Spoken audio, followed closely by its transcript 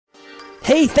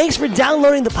Hey, thanks for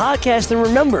downloading the podcast, and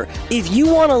remember, if you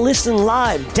want to listen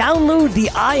live, download the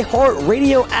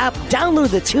iHeartRadio app,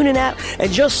 download the TuneIn app,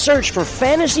 and just search for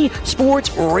Fantasy Sports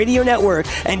Radio Network,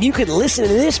 and you can listen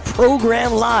to this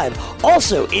program live.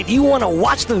 Also, if you want to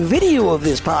watch the video of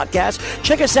this podcast,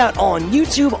 check us out on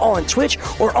YouTube, on Twitch,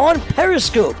 or on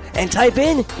Periscope, and type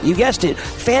in, you guessed it,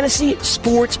 Fantasy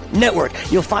Sports Network.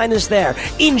 You'll find us there.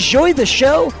 Enjoy the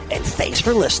show, and thanks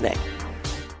for listening.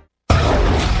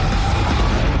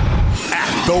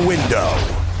 The window.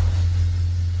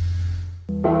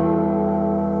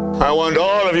 I want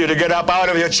all of you to get up out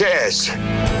of your chairs and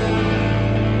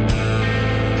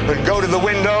go to the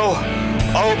window,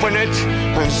 open it,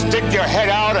 and stick your head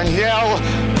out and yell.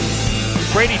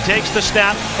 Brady takes the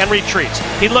snap and retreats.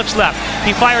 He looks left.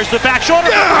 He fires the back shoulder.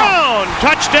 Brown!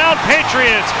 Touchdown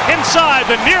Patriots inside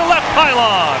the near left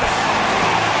pylon.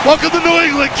 Welcome to New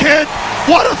England, kid.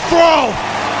 What a throw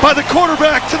by the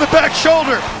quarterback to the back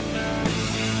shoulder.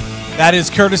 That is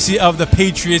courtesy of the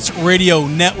Patriots Radio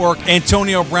Network.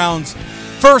 Antonio Brown's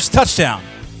first touchdown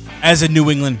as a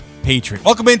New England Patriot.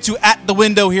 Welcome into At the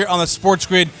Window here on the Sports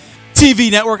Grid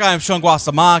TV Network. I am Sean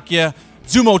Guasamakia,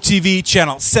 Zumo TV,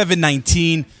 channel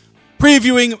 719.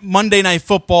 Previewing Monday Night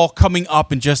Football coming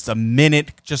up in just a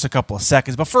minute, just a couple of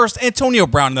seconds. But first, Antonio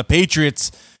Brown and the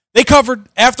Patriots, they covered.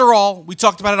 After all, we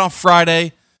talked about it on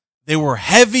Friday. They were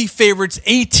heavy favorites,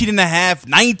 18.5,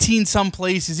 19 some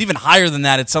places, even higher than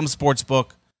that at some sports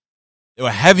book. They were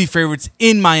heavy favorites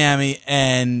in Miami,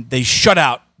 and they shut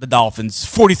out the Dolphins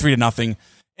 43-0.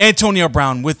 Antonio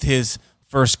Brown with his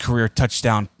first career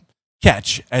touchdown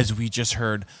catch, as we just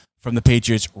heard from the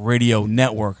Patriots Radio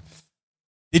Network.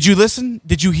 Did you listen?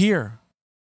 Did you hear?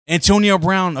 Antonio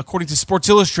Brown, according to Sports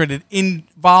Illustrated,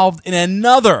 involved in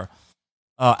another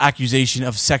accusation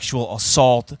of sexual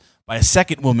assault by a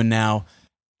second woman now,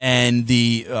 and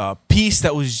the piece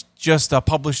that was just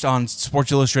published on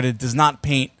Sports Illustrated does not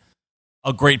paint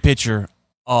a great picture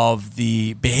of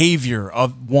the behavior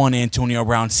of one Antonio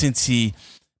Brown since he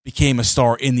became a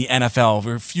star in the NFL,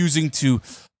 refusing to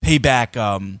pay back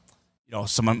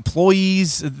some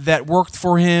employees that worked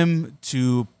for him,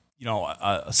 to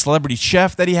a celebrity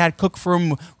chef that he had cook for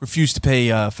him, refused to pay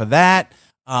for that.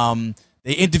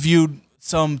 They interviewed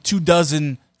some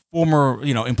 24 former,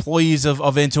 employees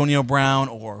of Antonio Brown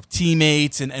or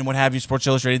teammates and what have you, Sports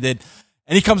Illustrated did.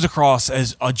 And he comes across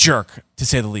as a jerk, to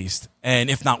say the least, and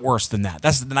if not worse than that.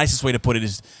 That's the nicest way to put it,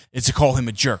 is to call him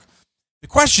a jerk. The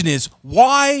question is,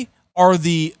 why are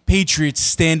the Patriots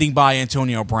standing by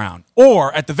Antonio Brown?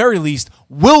 Or, at the very least,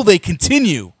 will they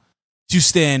continue to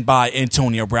stand by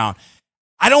Antonio Brown?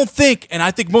 I don't think, and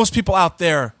I think most people out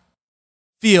there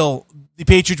feel the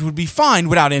Patriots would be fine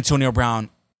without Antonio Brown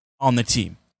on the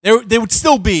team. They would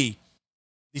still be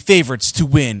the favorites to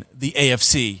win the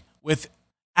AFC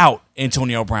without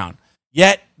Antonio Brown.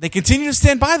 Yet, they continue to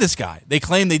stand by this guy. They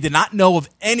claim they did not know of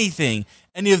any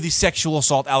of these sexual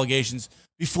assault allegations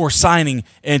before signing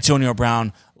Antonio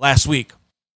Brown last week.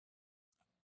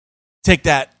 Take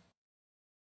that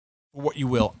for what you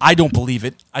will. I don't believe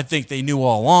it. I think they knew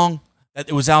all along that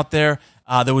it was out there.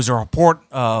 There was a report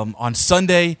on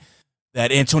Sunday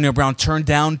that Antonio Brown turned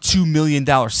down $2 million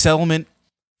settlement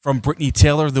from Brittany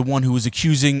Taylor, the one who was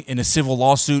accusing in a civil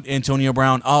lawsuit Antonio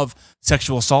Brown of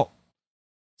sexual assault.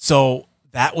 So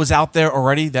that was out there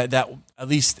already. That at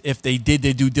least if they did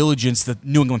their due diligence, the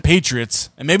New England Patriots,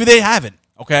 and maybe they haven't,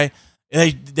 okay,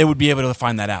 they would be able to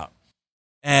find that out.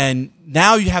 And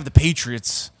now you have the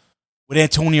Patriots with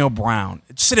Antonio Brown.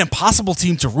 It's just an impossible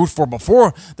team to root for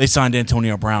before they signed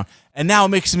Antonio Brown. And now it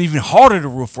makes them even harder to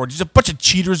root for. Just a bunch of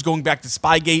cheaters going back to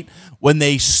Spygate when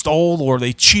they stole or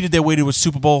they cheated their way to a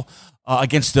Super Bowl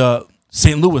against the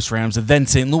St. Louis Rams, the then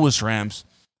St. Louis Rams.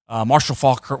 Marshall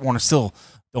Faulk, Kurt Warner still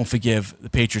don't forgive the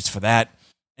Patriots for that.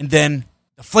 And then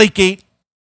Deflategate.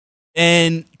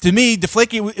 And to me,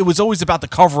 Deflategate, it was always about the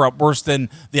cover-up worse than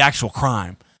the actual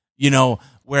crime.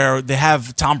 Where they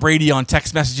have Tom Brady on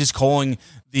text messages calling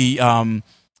the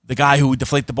guy who would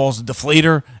deflate the balls a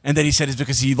deflator, and then he said it's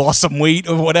because he lost some weight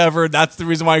or whatever. That's the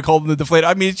reason why he called him the deflator.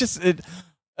 I mean, it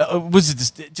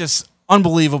was just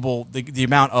unbelievable, the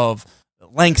amount of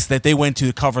lengths that they went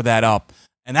to cover that up.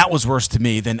 And that was worse to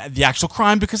me than the actual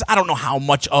crime, because I don't know how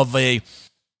much of a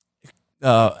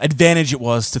advantage it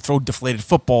was to throw deflated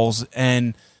footballs.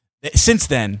 And since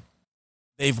then,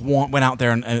 they've went out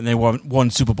there and they won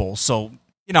Super Bowls. So,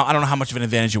 I don't know how much of an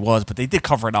advantage it was, but they did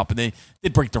cover it up and they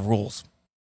did break the rules.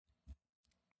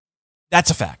 That's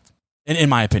a fact, in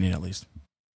my opinion, at least.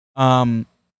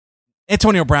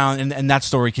 Antonio Brown and that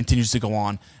story continues to go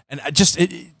on. And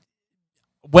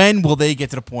when will they get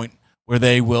to the point where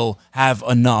they will have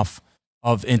enough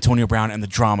of Antonio Brown and the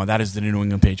drama. That is the New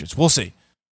England Patriots. We'll see.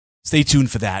 Stay tuned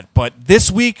for that. But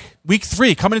this week, week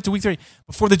 3, coming into week 3,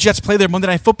 before the Jets play their Monday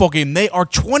Night Football game, they are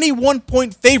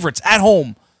 21-point favorites at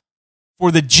home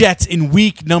for the Jets in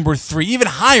week number 3, even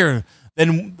higher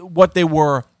than what they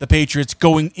were, the Patriots,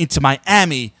 going into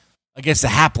Miami against the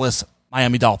hapless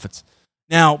Miami Dolphins.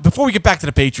 Now, before we get back to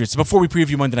the Patriots, before we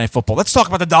preview Monday Night Football, let's talk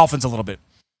about the Dolphins a little bit.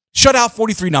 Shutout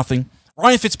 43-0.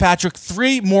 Ryan Fitzpatrick,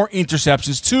 3 more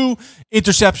interceptions, 2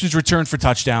 interceptions returned for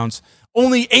touchdowns,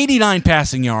 only 89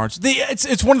 passing yards.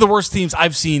 It's one of the worst teams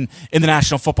I've seen in the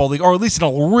National Football League, or at least in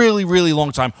a really, really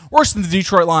long time. Worse than the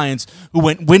Detroit Lions, who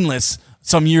went winless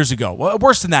some years ago.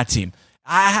 Worse than that team.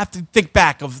 I have to think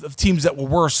back of teams that were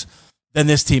worse than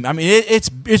this team. I mean,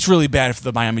 it's really bad for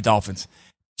the Miami Dolphins.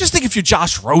 Just think if you're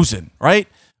Josh Rosen, right?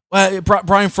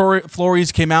 Brian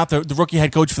Flores came out, the rookie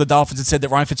head coach for the Dolphins, and said that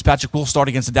Ryan Fitzpatrick will start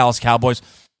against the Dallas Cowboys.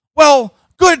 Well,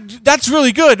 good. That's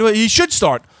really good. He should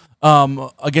start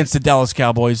against the Dallas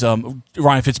Cowboys,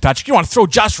 Ryan Fitzpatrick. You want to throw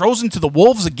Josh Rosen to the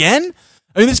Wolves again?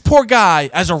 I mean, this poor guy,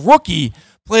 as a rookie,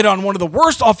 played on one of the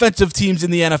worst offensive teams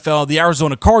in the NFL, the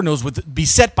Arizona Cardinals,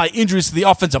 beset by injuries to the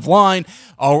offensive line,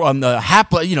 or on the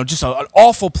just an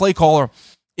awful play caller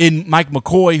in Mike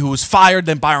McCoy, who was fired,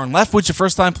 then Byron Leftwich, a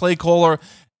first-time play caller,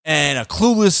 and a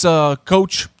clueless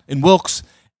coach in Wilkes,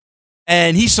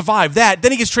 and he survived that.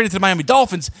 Then he gets traded to the Miami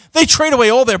Dolphins. They trade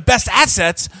away all their best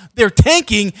assets. They're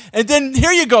tanking, and then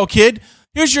here you go, kid.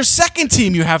 Here's your second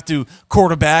team you have to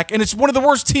quarterback, and it's one of the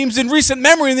worst teams in recent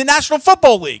memory in the National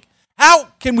Football League. How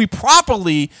can we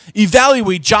properly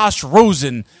evaluate Josh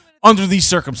Rosen under these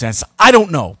circumstances? I don't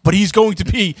know, but he's going to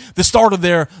be the starter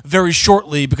there very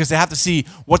shortly because they have to see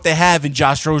what they have in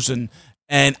Josh Rosen.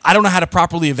 And I don't know how to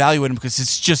properly evaluate him because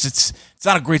it's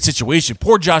not a great situation.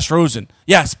 Poor Josh Rosen.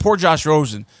 Yes, poor Josh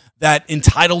Rosen, that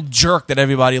entitled jerk that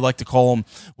everybody liked to call him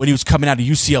when he was coming out of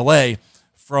UCLA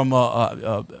from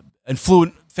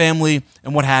affluent family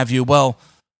and what have you. Well,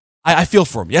 I feel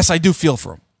for him. Yes, I do feel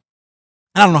for him.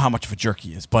 And I don't know how much of a jerk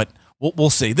he is, but we'll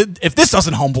see. If this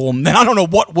doesn't humble him, then I don't know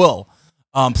what will.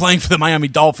 Playing for the Miami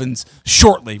Dolphins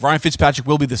shortly, Ryan Fitzpatrick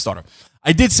will be the starter.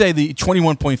 I did say the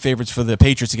 21-point favorites for the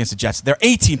Patriots against the Jets. They're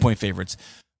 18-point favorites.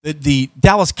 The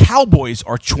Dallas Cowboys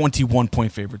are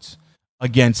 21-point favorites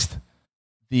against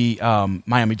the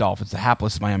Miami Dolphins, the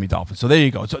hapless Miami Dolphins. So there you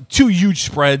go. So 2 huge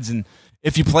spreads, and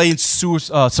if you play in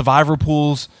survivor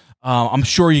pools, I'm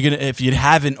sure you're gonna. If you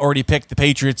haven't already picked the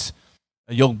Patriots,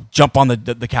 you'll jump on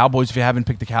the Cowboys if you haven't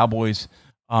picked the Cowboys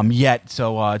yet.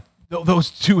 So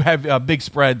those 2 have big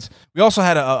spreads. We also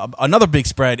had another big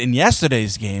spread in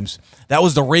yesterday's games. That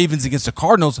was the Ravens against the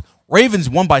Cardinals. Ravens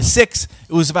won by 6.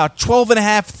 It was about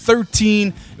 12.5,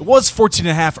 13. It was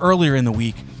 14.5 earlier in the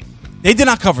week. They did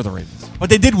not cover the Ravens, but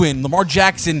they did win. Lamar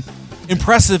Jackson,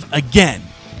 impressive again.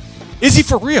 Is he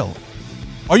for real?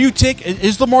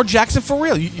 Is Lamar Jackson for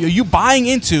real? Are you buying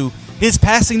into his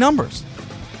passing numbers?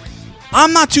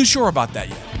 I'm not too sure about that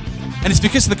yet. And it's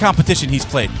because of the competition he's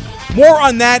played. More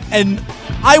on that, and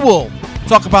I will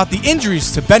talk about the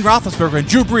injuries to Ben Roethlisberger and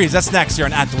Drew Brees. That's next here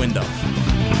on At the Window.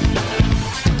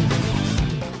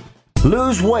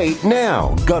 Lose weight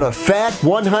now. Go to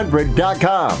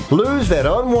fat100.com. Lose that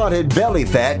unwanted belly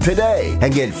fat today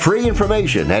and get free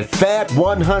information at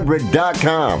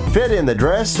fat100.com. Fit in the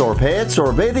dress or pants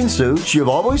or bathing suits you've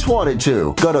always wanted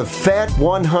to. Go to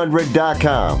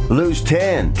fat100.com. Lose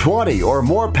 10, 20, or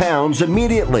more pounds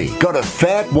immediately. Go to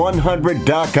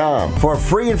fat100.com. For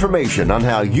free information on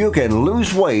how you can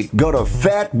lose weight, go to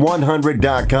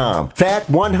fat100.com.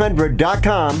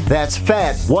 Fat100.com. That's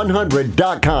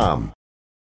fat100.com.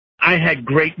 I had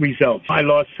great results. I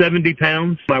lost 70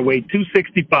 pounds. I weighed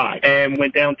 265 and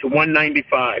went down to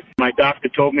 195. My doctor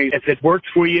told me, if it works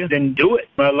for you, then do it.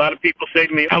 A lot of people say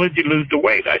to me, how did you lose the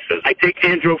weight? I said, I take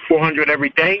Andro 400 every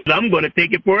day. I'm going to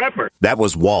take it forever. That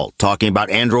was Walt talking about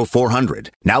Andro 400.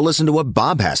 Now listen to what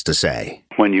Bob has to say.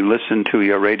 When you listen to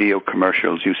your radio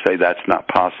commercials, you say that's not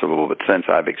possible, but since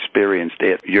I've experienced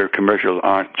it, your commercials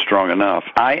aren't strong enough.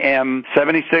 I am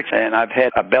 76, and I've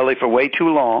had a belly for way too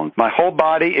long. My whole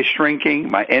body is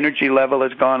shrinking. My energy level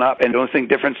has gone up, and the only thing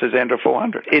difference is Andro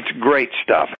 400. It's great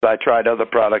stuff. I tried other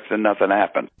products, and nothing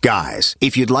happened. Guys,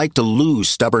 if you'd like to lose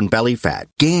stubborn belly fat,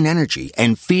 gain energy,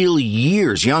 and feel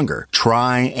years younger,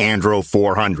 try Andro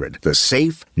 400, the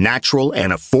safe, natural,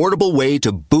 and affordable way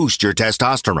to boost your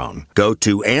testosterone. Go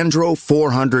to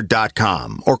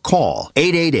andro400.com or call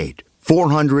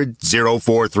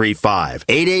 888-400-0435.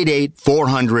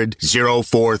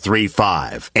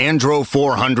 888-400-0435.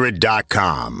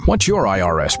 andro400.com. What's your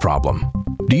IRS problem?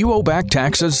 Do you owe back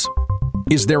taxes?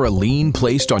 Is there a lien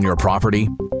placed on your property?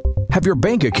 Have your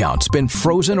bank accounts been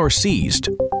frozen or seized?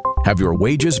 Have your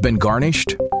wages been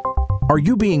garnished? Are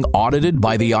you being audited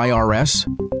by the IRS?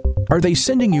 Are they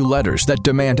sending you letters that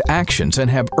demand actions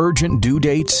and have urgent due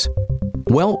dates?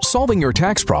 Well, solving your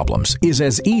tax problems is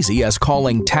as easy as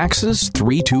calling Taxes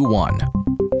 321.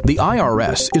 The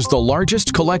IRS is the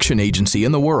largest collection agency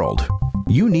in the world.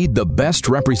 You need the best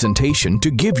representation to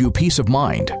give you peace of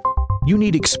mind. You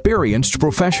need experienced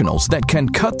professionals that can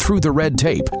cut through the red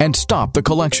tape and stop the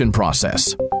collection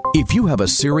process. If you have a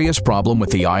serious problem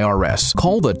with the IRS,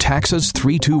 call the Taxes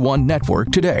 321 network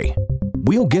today.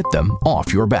 We'll get them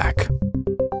off your back.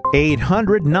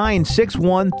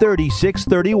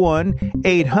 800-961-3631,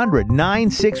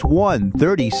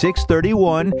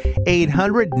 800-961-3631,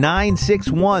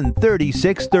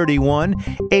 800-961-3631,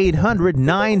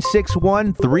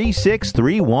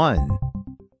 800-961-3631.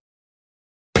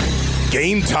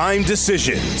 Game time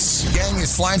decisions. Gang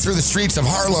is flying through the streets of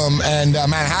Harlem and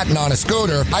Manhattan on a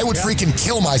scooter. I would freaking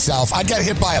kill myself. I'd get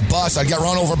hit by a bus. I'd get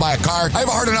run over by a car. I have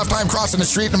a hard enough time crossing the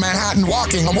street in Manhattan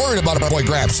walking. I'm worried about our boy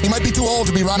Gramps. He might be too old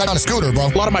to be riding on a scooter, bro.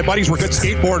 A lot of my buddies were good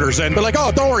skateboarders, and they're like,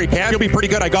 oh, don't worry, Cam, you'll be pretty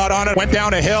good. I got on it, went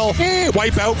down a hill,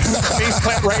 wipe out, face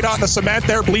plant right on the cement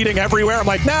there, bleeding everywhere. I'm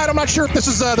like, I'm not sure if this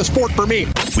is the sport for me.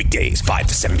 Weekdays, 5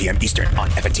 to 7 p.m. Eastern on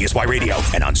FNTSY Radio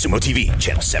and on Sumo TV,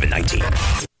 channel 719.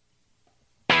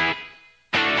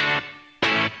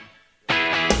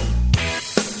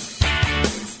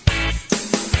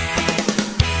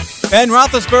 Ben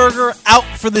Roethlisberger out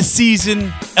for the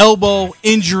season, elbow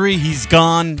injury. He's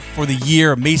gone for the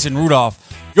year. Mason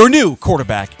Rudolph, your new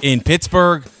quarterback in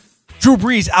Pittsburgh. Drew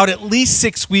Brees out at least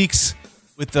 6 weeks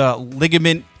with a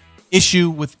ligament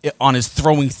issue on his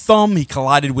throwing thumb. He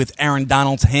collided with Aaron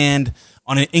Donald's hand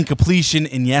on an incompletion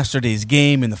in yesterday's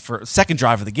game in the second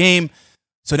drive of the game.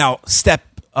 So now step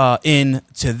in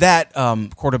to that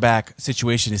quarterback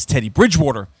situation is Teddy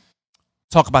Bridgewater.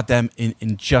 Talk about them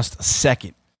in just a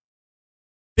second.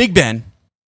 Big Ben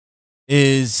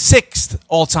is 6th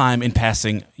all-time in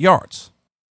passing yards.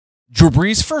 Drew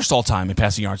Brees, 1st all-time in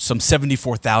passing yards. Some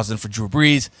 74,000 for Drew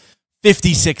Brees,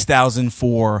 56,000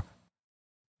 for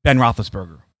Ben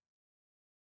Roethlisberger.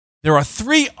 There are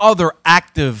 3 other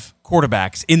active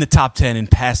quarterbacks in the top 10 in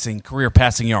career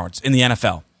passing yards in the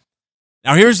NFL.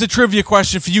 Now, here's the trivia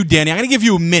question for you, Danny. I'm going to give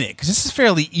you a minute because this is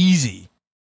fairly easy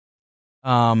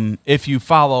if you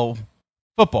follow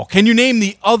football. Can you name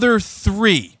the other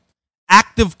 3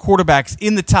 active quarterbacks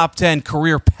in the top 10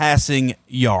 career passing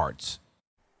yards?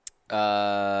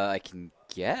 I can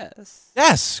guess.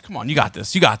 Yes. Come on. You got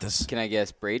this. Can I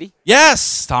guess Brady?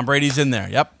 Yes. Tom Brady's in there.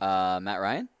 Yep. Matt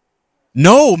Ryan?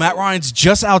 No. Matt Ryan's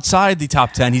just outside the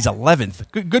top 10. He's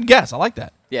 11th. Good guess. I like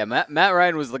that. Yeah, Matt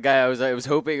Ryan was the guy I was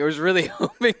hoping. I was really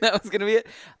hoping that was going to be it.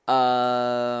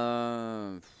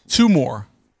 2 more.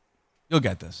 You'll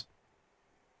get this.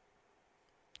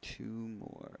 2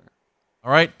 more.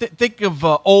 All right. Think of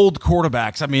old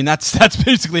quarterbacks. I mean, that's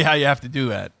basically how you have to do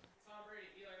that.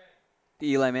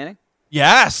 Eli Manning?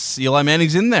 Yes. Eli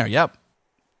Manning's in there. Yep.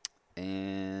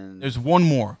 And there's one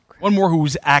more. One more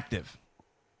who's active.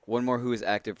 One more who is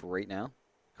active right now?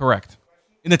 Correct.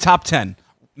 In the top 10.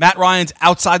 Matt Ryan's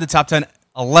outside the top 10,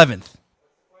 11th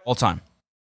all time.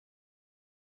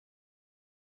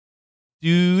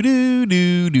 Do do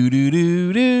do do do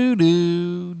do do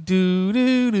do do do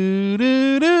do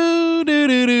do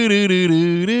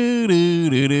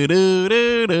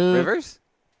do. Rivers?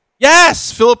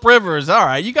 Yes, Phillip Rivers. All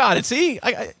right, you got it. See,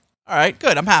 all right,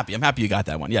 good. I'm happy. You got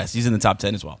that one. Yes, he's in the top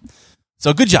 10 as well.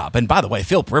 So good job. And by the way,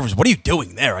 Phillip Rivers, what are you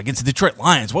doing there against the Detroit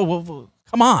Lions? Whoa,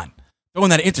 come on, throwing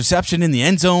that interception in the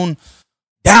end zone.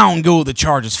 Down go the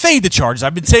Chargers. Fade the Chargers.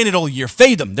 I've been saying it all year.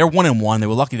 Fade them. They're 1-1. They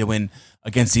were lucky to win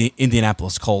against the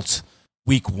Indianapolis Colts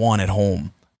week 1 at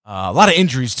home. A lot of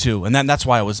injuries too, and that's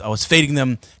why I was fading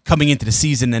them coming into the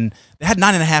season. And they had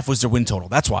 9.5 was their win total.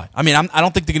 That's why. I mean, I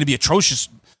don't think they're going to be atrocious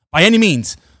by any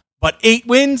means, but 8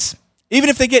 wins, even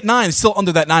if they get 9, it's still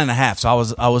under that 9.5. So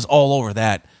I was all over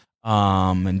that.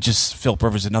 And just Phillip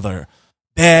Rivers, another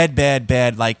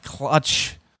bad like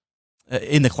clutch.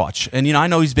 In the clutch. And, I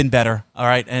know he's been better, all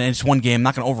right, and it's one game. I'm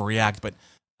not going to overreact, but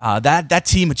that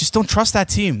team, I just don't trust that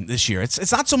team this year.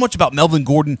 It's not so much about Melvin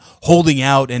Gordon holding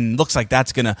out, and looks like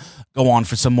that's going to go on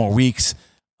for some more weeks,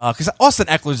 because Austin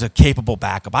Eckler is a capable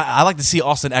backup. I like to see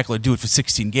Austin Eckler do it for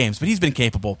 16 games, but he's been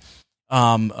capable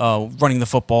running the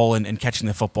football and catching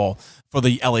the football for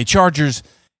the LA Chargers.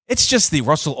 It's just the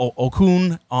Russell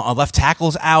Okung left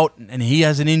tackle's out, and he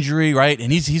has an injury, right? And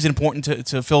he's important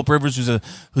to Phillip Rivers,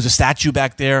 who's a statue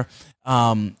back there.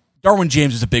 Darwin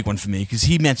James is a big one for me because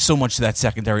he meant so much to that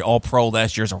secondary. All-Pro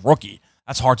last year as a rookie.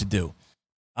 That's hard to do.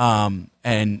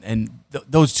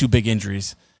 Those 2 big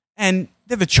injuries, and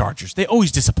they're the Chargers. They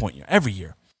always disappoint you every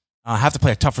year. have to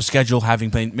play a tougher schedule,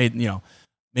 having made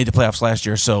the playoffs last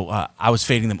year. So I was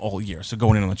fading them all year. So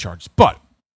going in on the Chargers, but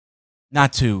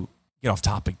not to get off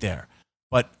topic there.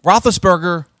 But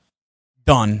Roethlisberger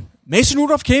done. Mason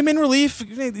Rudolph came in relief.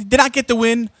 Did not get the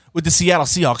win with the Seattle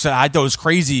Seahawks. I thought it was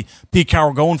crazy. Pete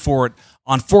Carroll going for it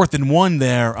on 4th and 1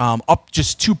 there, up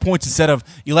just 2 points instead of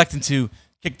electing to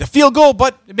kick the field goal.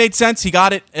 But it made sense. He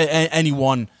got it and he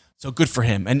won. So good for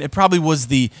him. And it probably was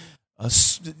the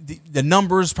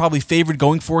numbers probably favored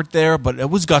going for it there, but it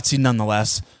was gutsy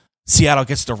nonetheless. Seattle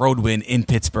gets the road win in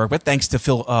Pittsburgh, but thanks to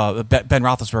Ben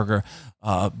Roethlisberger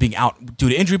being out due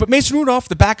to injury. But Mason Rudolph,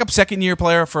 the backup second-year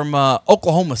player from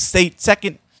Oklahoma State,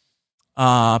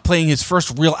 playing his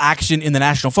first real action in the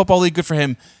National Football League. Good for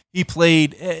him. He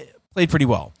played pretty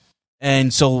well.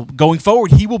 And so going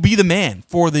forward, he will be the man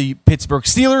for the Pittsburgh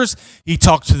Steelers. He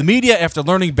talked to the media after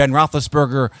learning Ben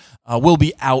Roethlisberger will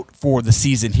be out for the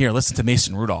season. Here, listen to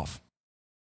Mason Rudolph.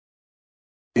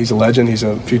 He's a legend. He's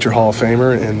a future Hall of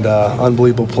Famer and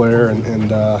unbelievable player.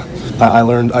 And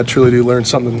I truly do learn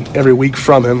something every week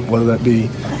from him, whether that be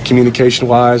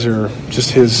communication-wise or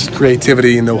just his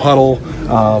creativity in no huddle.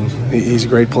 He's a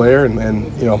great player, and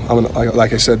I'm gonna,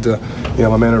 like I said to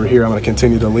my man over here, I'm going to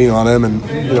continue to lean on him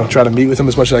and try to meet with him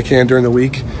as much as I can during the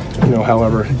week,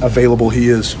 however available he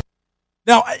is.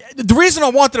 Now, the reason I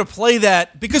wanted to play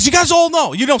that, because you guys all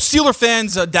know, Steeler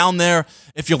fans down there,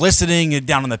 if you're listening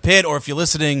down in the pit, or if you're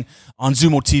listening on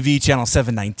Zumo TV, channel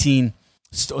 719,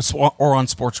 or on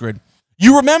Sports Grid,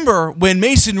 you remember when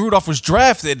Mason Rudolph was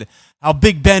drafted, how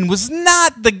Big Ben was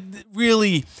not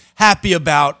really happy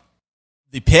about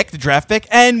the draft pick,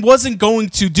 and wasn't going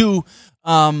to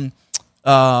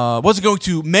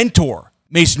mentor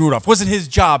Mason Rudolph. Wasn't his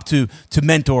job to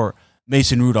mentor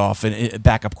Mason Rudolph, a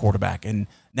backup quarterback. And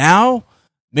now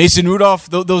Mason Rudolph,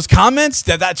 those comments,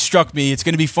 that struck me. It's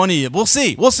going to be funny. We'll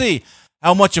see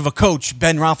how much of a coach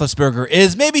Ben Roethlisberger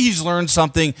is. Maybe he's learned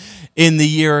something in the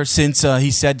year since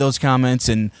he said those comments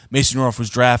and Mason Rudolph was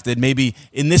drafted. Maybe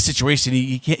in this situation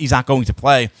he's not going to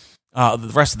play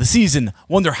the rest of the season.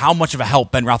 Wonder how much of a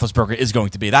help Ben Roethlisberger is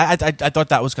going to be. I thought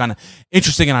that was kind of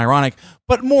interesting and ironic.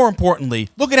 But more importantly,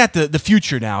 looking at the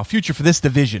future now, future for this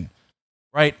division.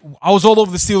 Right, I was all over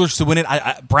the Steelers to win it.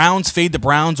 Browns fade the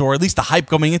Browns, or at least the hype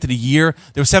going into the year.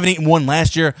 They were 7-8-1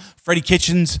 last year. Freddie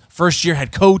Kitchens, first year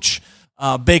head coach.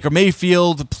 Baker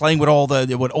Mayfield playing with Odell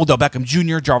Beckham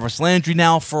Jr., Jarvis Landry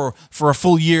now for a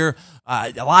full year.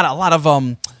 A lot of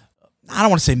I don't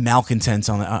want to say malcontents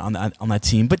on that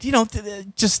team, but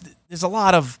just there's a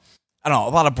lot of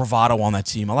bravado on that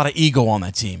team, a lot of ego on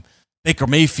that team. Baker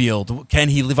Mayfield, can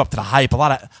he live up to the hype? A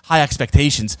lot of high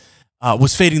expectations.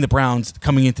 Was fading the Browns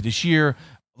coming into this year,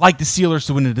 like the Steelers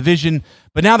to win the division.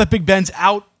 But now that Big Ben's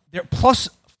out, they're plus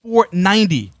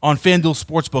 490 on FanDuel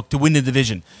Sportsbook to win the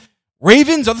division.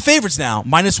 Ravens are the favorites now,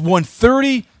 minus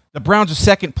 130. The Browns are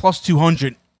second, plus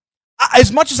 200.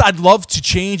 As much as I'd love to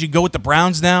change and go with the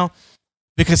Browns now,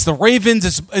 because the Ravens,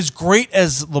 as great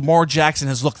as Lamar Jackson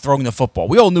has looked throwing the football,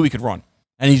 we all knew he could run,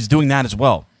 and he's doing that as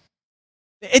well.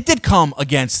 It did come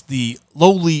against the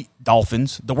lowly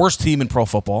Dolphins, the worst team in pro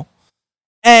football,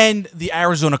 and the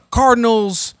Arizona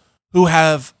Cardinals, who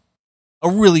have a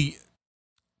really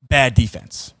bad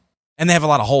defense. And they have a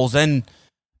lot of holes. And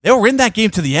they were in that game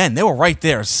to the end. They were right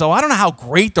there. So I don't know how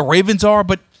great the Ravens are,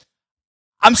 but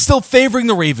I'm still favoring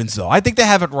the Ravens, though. I think they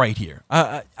have it right here.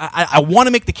 I want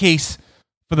to make the case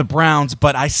for the Browns,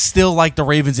 but I still like the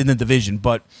Ravens in the division.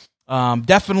 But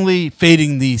definitely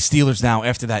fading the Steelers now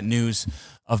after that news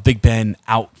of Big Ben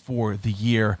out for the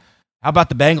year. How about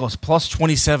the Bengals, plus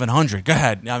 2,700? Go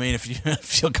ahead. I mean, if you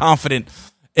feel confident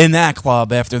in that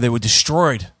club after they were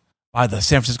destroyed by the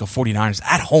San Francisco 49ers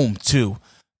at home, too.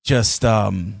 Just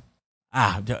 1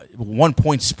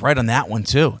 point spread on that one,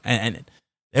 too. And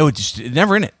they were just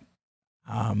never in it.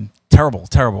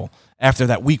 Terrible. After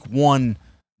that week 1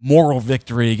 moral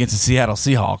victory against the Seattle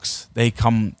Seahawks, they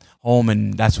come home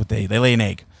and that's what they lay an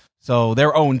egg. So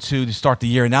they're 0-2 to start the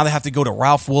year. And now they have to go to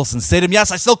Ralph Wilson Stadium.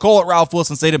 Yes, I still call it Ralph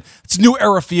Wilson Stadium. It's New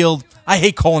Era Field. I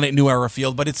hate calling it New Era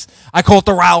Field, but I call it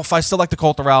the Ralph. I still like to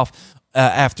call it the Ralph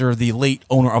after the late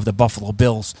owner of the Buffalo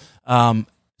Bills. So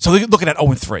they're looking at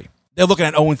 0-3. They're looking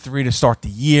at 0-3 to start the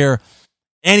year.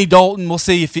 Andy Dalton, we'll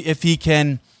see if he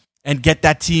can and get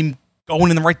that team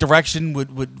going in the right direction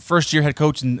with first-year head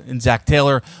coach and Zach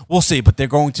Taylor. We'll see, but they're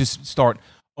going to start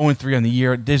 0-3 on the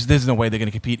year. There's no way they're going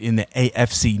to compete in the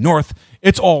AFC North.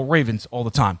 It's all Ravens all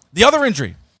the time. The other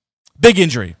injury, big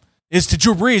injury, is to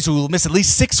Drew Brees, who will miss at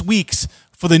least 6 weeks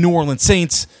for the New Orleans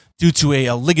Saints due to a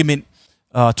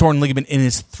torn ligament in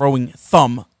his throwing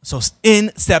thumb. So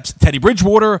in steps Teddy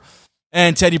Bridgewater,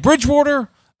 and Teddy Bridgewater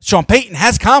Sean Payton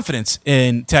has confidence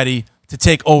in Teddy to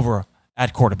take over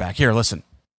at quarterback. Here, listen.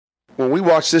 When we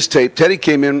watched this tape, Teddy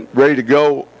came in ready to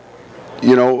go.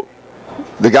 You know,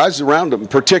 the guys around him,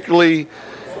 particularly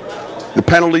the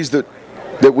penalties that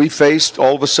we faced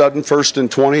all of a sudden, 1st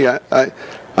and 20, I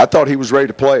thought he was ready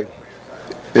to play.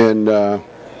 And,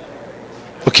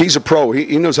 look, he's a pro.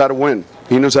 He knows how to win.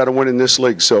 He knows how to win in this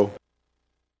league, so.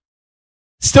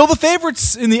 Still the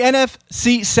favorites in the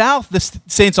NFC South, the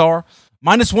Saints are.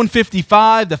 Minus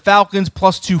 155, the Falcons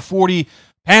plus 240,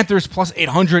 Panthers plus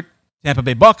 800, Tampa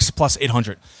Bay Bucks plus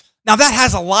 800. Now, that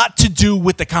has a lot to do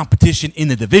with the competition in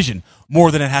the division, more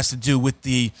than it has to do with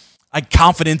the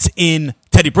confidence in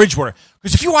Teddy Bridgewater.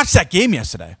 Because if you watched that game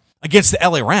yesterday against the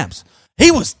LA Rams,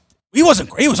 he wasn't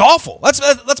great. He was awful.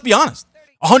 Let's be honest.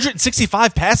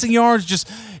 165 passing yards.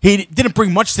 He didn't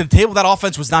bring much to the table. That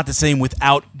offense was not the same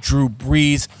without Drew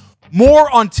Brees. More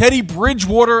on Teddy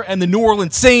Bridgewater and the New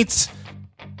Orleans Saints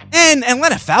and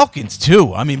Atlanta Falcons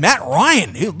too. I mean, Matt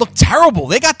Ryan, he looked terrible.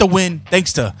 They got the win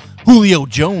thanks to Julio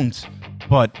Jones.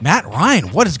 But Matt Ryan,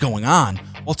 what is going on?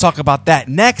 We'll talk about that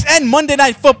next. And Monday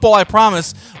Night Football, I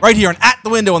promise, right here on At the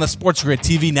Window on the Sports Grid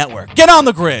TV network. Get on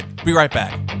the grid. Be right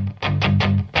back.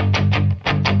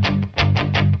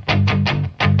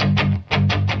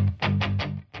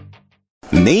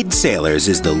 Maid Sailors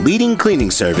is the leading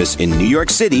cleaning service in New York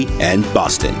City and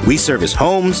Boston. We service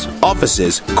homes,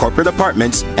 offices, corporate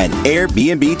apartments, and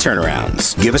Airbnb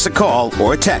turnarounds. Give us a call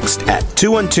or a text at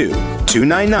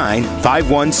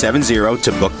 212-299-5170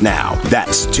 to book now.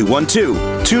 That's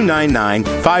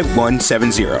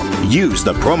 212-299-5170. Use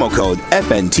the promo code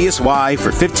FNTSY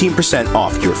for 15%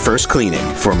 off your first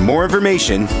cleaning. For more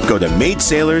information, go to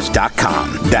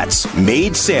maidsailors.com. That's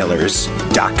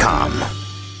maidsailors.com.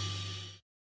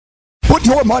 Put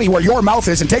your money where your mouth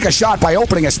is and take a shot by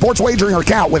opening a sports wagering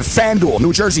account with FanDuel,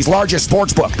 New Jersey's largest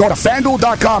sports book. Go to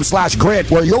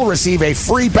FanDuel.com/grid where you'll receive a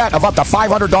free bet of up to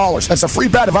 $500. That's a free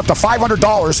bet of up to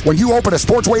 $500 when you open a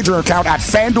sports wagering account at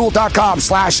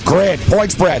FanDuel.com/grid.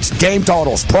 Point spreads, game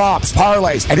totals, props,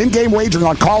 parlays, and in-game wagering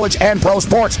on college and pro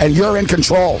sports, and you're in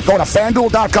control. Go to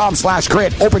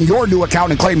FanDuel.com/grid. Open your new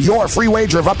account and claim your free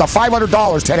wager of up to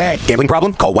 $500 today. Gambling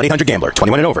problem? Call 1-800-GAMBLER.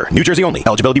 21 and over. New Jersey only.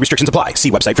 Eligibility restrictions apply.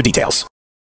 See website for details.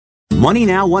 Money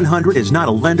Now 100 is not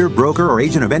a lender, broker, or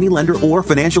agent of any lender or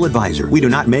financial advisor. We do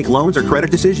not make loans or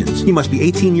credit decisions. You must be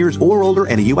 18 years or older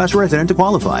and a U.S. resident to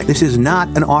qualify. This is not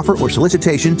an offer or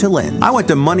solicitation to lend. I went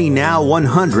to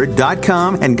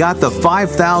MoneyNow100.com and got the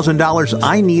 $5,000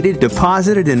 I needed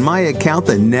deposited in my account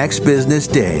the next business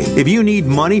day. If you need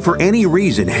money for any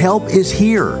reason, help is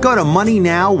here. Go to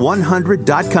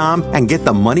MoneyNow100.com and get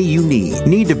the money you need.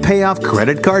 Need to pay off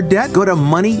credit card debt? Go to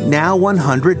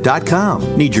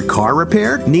MoneyNow100.com. Need your car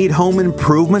repaired? Need home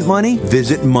improvement money?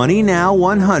 Visit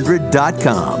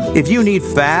MoneyNow100.com. If you need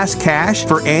fast cash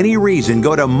for any reason,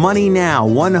 go to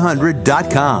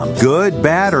MoneyNow100.com. Good,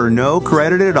 bad, or no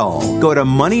credit at all. Go to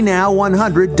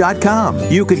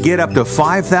MoneyNow100.com. You could get up to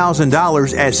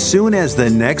 $5,000 as soon as the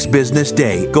next business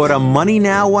day. Go to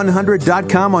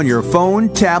MoneyNow100.com on your phone,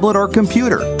 tablet, or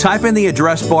computer. Type in the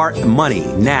address bar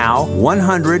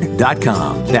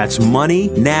MoneyNow100.com. That's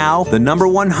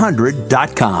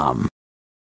MoneyNow100.com.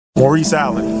 Maurice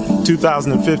Allen,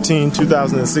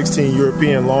 2015-2016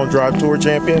 European Long Drive Tour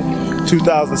champion,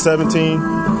 2017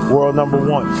 world number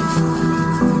 1.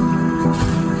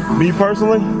 Me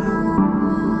personally,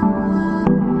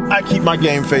 I keep my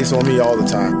game face on me all the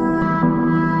time.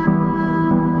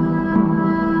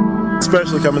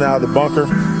 Especially coming out of the bunker,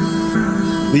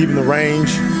 leaving the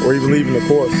range, or even leaving the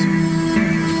course.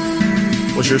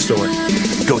 What's your story?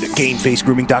 Go to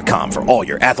GameFaceGrooming.com for all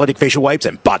your athletic facial wipes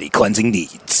and body cleansing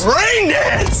needs. Rain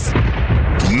dance!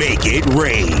 Make it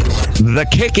rain. The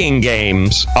kicking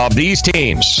games of these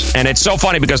teams. And it's so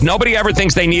funny because nobody ever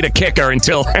thinks they need a kicker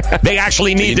until they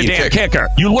actually need the damn kicker.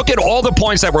 You look at all the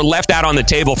points that were left out on the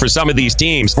table for some of these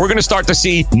teams. We're going to start to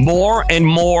see more and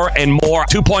more and more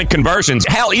two-point conversions.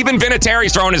 Hell, even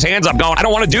Vinatieri's throwing his hands up going, I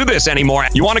don't want to do this anymore.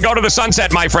 You want to go to the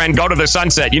sunset, my friend, go to the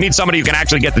sunset. You need somebody who can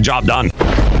actually get the job done.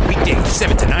 Weekdays,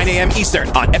 7 to 9 a.m. Eastern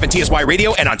on FNTSY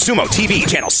Radio and on Sumo TV,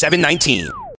 channel 719.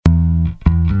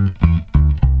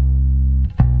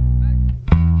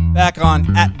 Back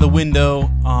on At the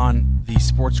Window on the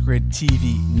Sports Grid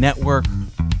TV network.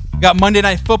 We got Monday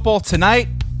Night Football tonight.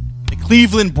 The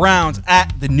Cleveland Browns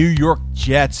at the New York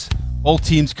Jets. Both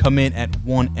teams come in at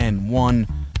 1-1.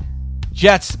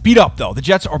 Jets beat up, though. The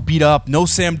Jets are beat up. No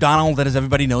Sam Darnold, that as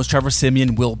everybody knows. Trevor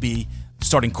Siemian will be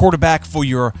starting quarterback for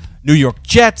your New York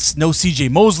Jets. No C.J.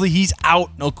 Mosley, he's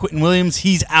out. No Quentin Williams,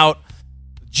 he's out.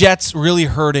 Jets really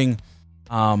hurting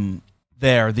there.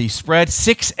 The spread,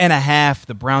 6.5.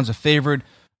 The Browns are favored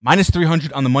minus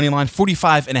 300 on the money line.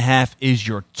 45.5 is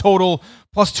your total.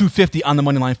 Plus 250 on the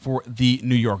money line for the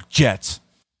New York Jets.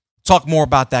 Talk more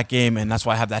about that game, and that's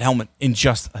why I have that helmet in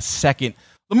just a second.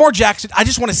 Lamar Jackson, I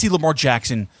just want to see Lamar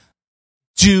Jackson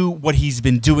do what he's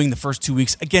been doing the first 2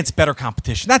 weeks against better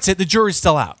competition. That's it. The jury's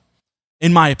still out,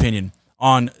 in my opinion,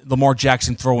 on Lamar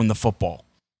Jackson throwing the football.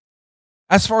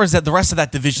 As far as the rest of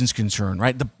that division's concerned,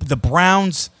 right? The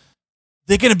Browns,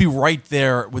 they're going to be right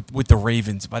there with the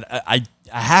Ravens, but I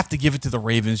have to give it to the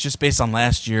Ravens just based on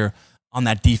last year, on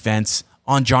that defense,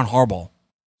 on John Harbaugh,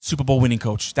 Super Bowl winning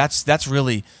coach. That's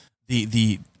really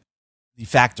the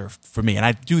factor for me, and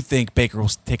I do think Baker will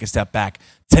take a step back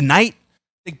tonight.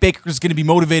 I think Baker's going to be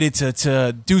motivated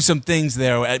to do some things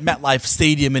there at MetLife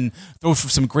Stadium and throw for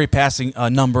some great passing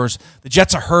numbers. The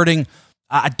Jets are hurting.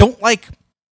 I don't like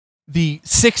the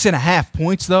 6.5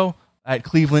 points, though, at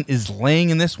Cleveland is laying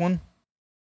in this one.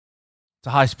 It's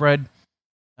a high spread.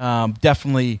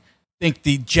 Definitely think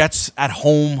the Jets at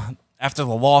home after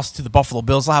the loss to the Buffalo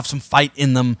Bills will have some fight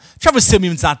in them. Trevor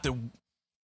Simeon's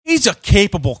he's a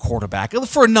capable quarterback.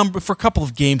 For a couple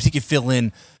of games, he could fill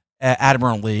in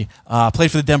admirably.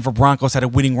 Played for the Denver Broncos, had a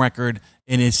winning record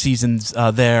in his seasons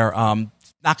there.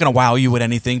 Not going to wow you with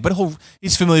anything, but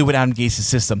he's familiar with Adam Gase's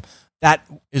system. That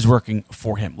is working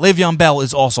for him. Le'Veon Bell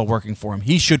is also working for him.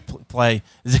 He should play,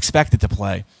 is expected to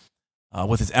play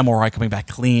with his MRI coming back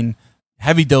clean.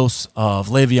 Heavy dose of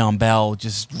Le'Veon Bell.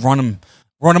 Just run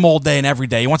him all day and every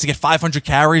day. He wants to get 500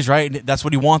 carries, right? That's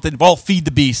what he wanted. Well, feed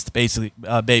the beast, basically,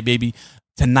 baby.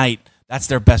 Tonight, that's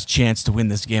their best chance to win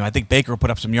this game. I think Baker will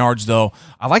put up some yards, though.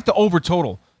 I like the over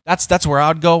total. That's where I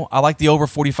would go. I like the over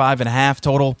 45.5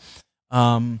 total.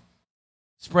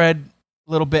 Spread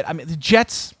a little bit. I mean, the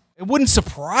Jets, it wouldn't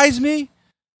surprise me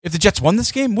if the Jets won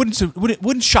this game.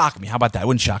 Wouldn't shock me. How about that? It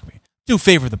wouldn't shock me. Do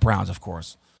favor the Browns, of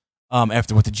course,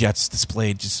 after what the Jets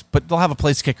displayed. But they'll have a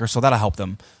place kicker, so that'll help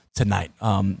them tonight.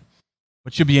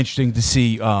 But should be interesting to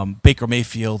see Baker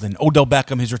Mayfield and Odell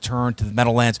Beckham, his return to the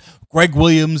Meadowlands. Greg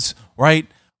Williams, right,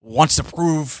 wants to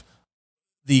prove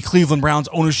the Cleveland Browns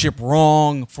ownership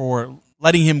wrong for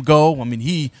letting him go. I mean,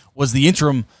 he was the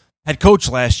interim head coach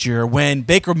last year when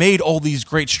Baker made all these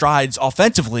great strides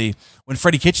offensively. When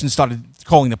Freddie Kitchens started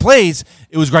calling the plays,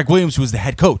 it was Greg Williams who was the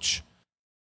head coach.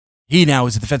 He now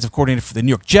is the defensive coordinator for the New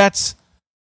York Jets.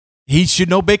 He should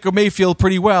know Baker Mayfield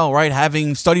pretty well, right?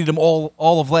 Having studied him all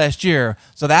of last year.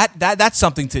 So that's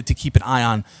something to keep an eye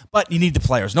on. But you need the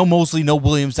players. No Mosley, no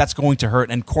Williams. That's going to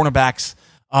hurt. And cornerbacks,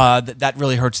 that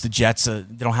really hurts the Jets. They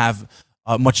don't have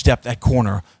much depth at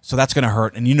corner. So that's going to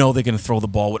hurt. And you know they're going to throw the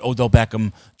ball with Odell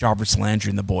Beckham, Jarvis Landry,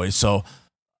 and the boys. So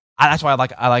that's why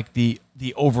I like the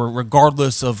over,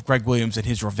 regardless of Greg Williams and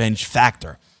his revenge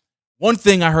factor. One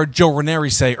thing I heard Joe Ranieri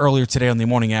say earlier today on the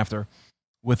morning after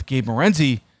with Gabe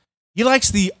Morenzi, he likes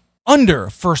the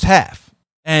under first half,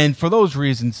 and for those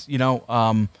reasons,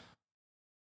 and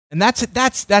that's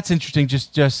interesting.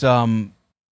 Just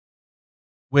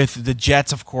with the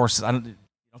Jets, of course, I don't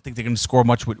think they're going to score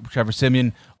much with Trevor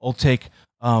Simeon. It'll take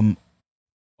a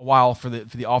while for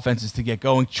the offenses to get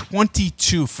going.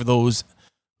 22 for those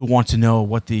who want to know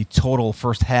what the total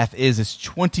first half is. It's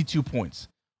 22 points.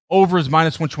 Over is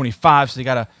minus 125, so you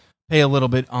got to pay a little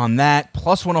bit on that.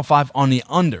 Plus 105 on the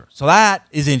under. So that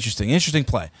is interesting. Interesting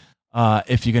play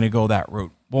if you're going to go that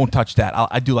route. Won't touch that.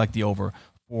 I do like the over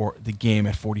for the game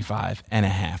at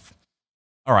 45.5.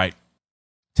 All right.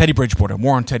 Teddy Bridgewater.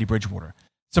 More on Teddy Bridgewater.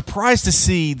 Surprised to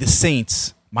see the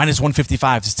Saints minus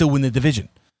 155 to still win the division.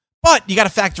 But you got to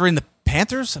factor in the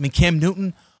Panthers. I mean, Cam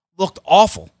Newton looked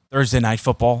awful Thursday Night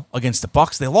Football against the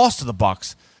Bucs. They lost to the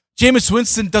Bucs. Jameis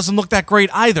Winston doesn't look that great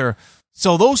either.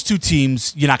 So those two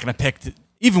teams, you're not going to pick,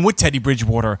 even with Teddy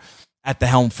Bridgewater at the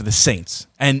helm for the Saints.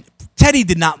 And Teddy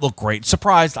did not look great.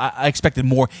 Surprised. I expected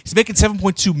more. He's making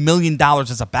 $7.2 million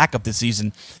as a backup this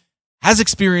season. Has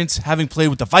experience having played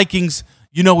with the Vikings.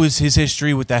 You know his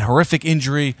history with that horrific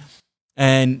injury.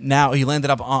 And now he landed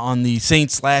up on the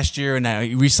Saints last year, and now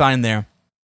he re-signed there.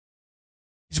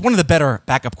 He's one of the better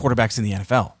backup quarterbacks in the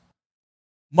NFL.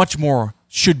 Much more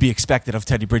should be expected of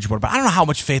Teddy Bridgewater, but I don't know how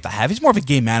much faith I have. He's more of a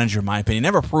game manager, in my opinion.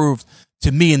 Never proved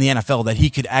to me in the NFL that he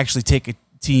could actually take a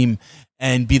team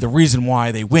and be the reason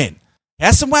why they win. He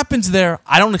has some weapons there.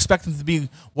 I don't expect them to be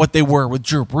what they were with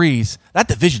Drew Brees. That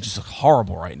division just looks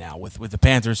horrible right now with the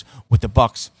Panthers, with the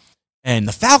Bucs. And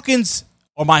the Falcons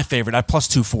are my favorite at plus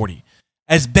 240.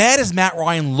 As bad as Matt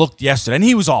Ryan looked yesterday, and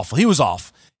he was awful. He was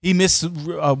off. He missed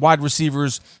wide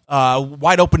receivers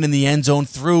wide open in the end zone,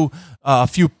 threw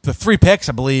the 3 picks,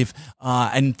 I believe,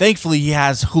 and thankfully he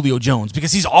has Julio Jones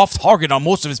because he's off target on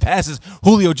most of his passes.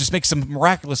 Julio just makes some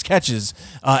miraculous catches.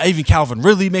 Even Calvin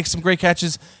Ridley makes some great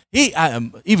catches.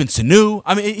 Even Sanu.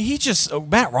 I mean, he just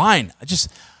Matt Ryan.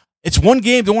 It's one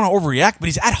game. Don't want to overreact, but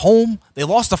he's at home. They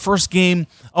lost the first game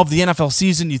of the NFL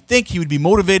season. You'd think he would be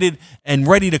motivated and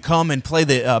ready to come and play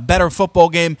the better football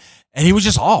game. And he was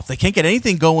just off. They can't get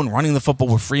anything going running the football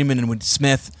with Freeman and with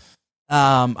Smith.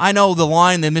 I know the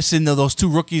line, they're missing those 2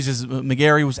 rookies. As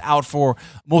McGarry was out for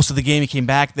most of the game. He came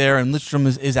back there, and Lidstrom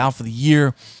is out for the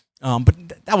year. But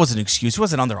that was an excuse. He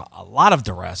wasn't under a lot of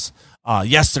duress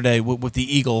yesterday with the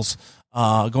Eagles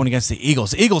going against the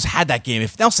Eagles. The Eagles had that game.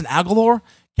 If Nelson Aguilar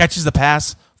catches the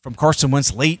pass from Carson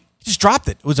Wentz late, he just dropped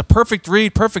it. It was a perfect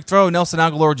read, perfect throw. Nelson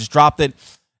Aguilar just dropped it.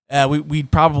 We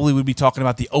probably would be talking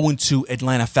about the 0-2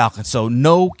 Atlanta Falcons. So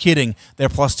no kidding, they're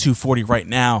plus 240 right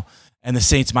now, and the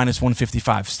Saints minus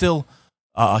 155. Still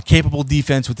a capable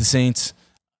defense with the Saints,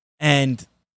 and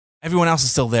everyone else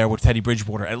is still there with Teddy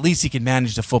Bridgewater. At least he can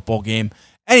manage the football game,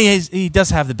 and he does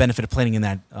have the benefit of playing in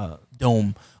that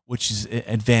dome, which is an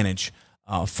advantage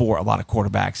for a lot of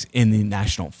quarterbacks in the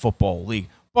National Football League.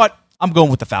 But I'm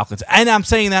going with the Falcons. And I'm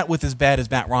saying that with as bad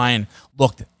as Matt Ryan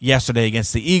looked yesterday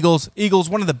against the Eagles. Eagles,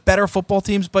 one of the better football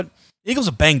teams, but the Eagles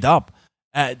are banged up.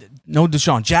 No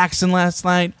Deshaun Jackson last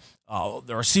night.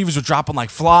 The receivers were dropping like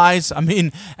flies. I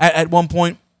mean, at one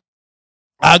point,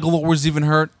 Aguilar was even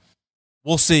hurt.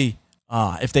 We'll see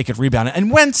if they could rebound it. And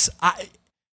Wentz, I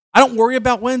don't worry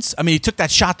about Wentz. I mean, he took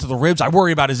that shot to the ribs. I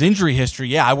worry about his injury history.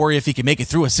 Yeah, I worry if he can make it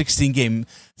through a 16-game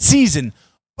season.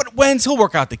 But Wentz, he'll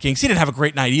work out the kinks. He didn't have a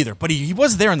great night either, but he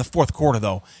was there in the fourth quarter,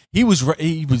 though. He was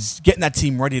getting that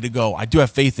team ready to go. I do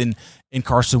have faith in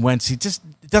Carson Wentz. He just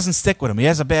doesn't stick with him. He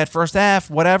has a bad first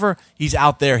half, whatever. He's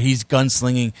out there. He's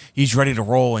gunslinging. He's ready to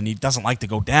roll, and he doesn't like to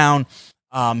go down.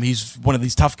 He's one of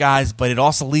these tough guys, but it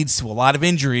also leads to a lot of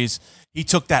injuries. He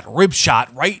took that rib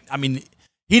shot, right? I mean,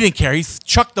 he didn't care. He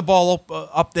chucked the ball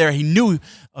up there. He knew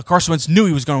Carson Wentz knew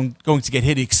he was going to get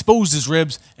hit. He exposed his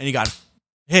ribs, and he got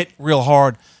hit real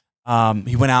hard.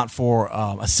 He went out for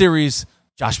a series.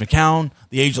 Josh McCown,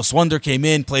 the ageless wonder, came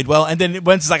in, played well, and then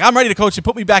Wentz is like, I'm ready to coach, and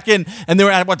put me back in. And they were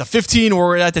at, the 15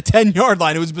 or at the 10-yard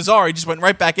line. It was bizarre. He just went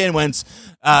right back in, Wentz.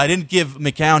 Didn't give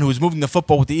McCown, who was moving the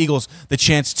football with the Eagles, the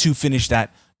chance to finish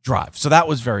that drive. So that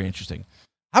was very interesting.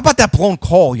 How about that blown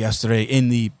call yesterday in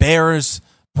the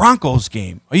Bears-Broncos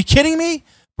game? Are you kidding me?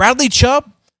 Bradley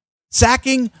Chubb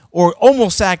sacking or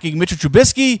almost sacking Mitchell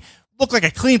Trubisky. Looked like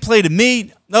a clean play to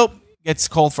me. Nope. Gets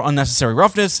called for unnecessary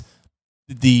roughness.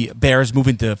 The Bears move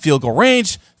into field goal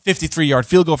range. 53-yard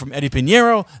field goal from Eddie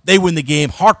Pinheiro. They win the game.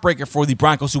 Heartbreaker for the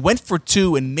Broncos, who went for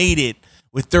 2 and made it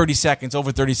with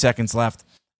over 30 seconds left,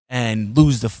 and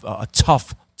lose a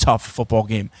tough football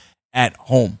game at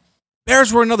home.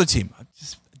 Bears were another team.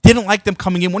 Just didn't like them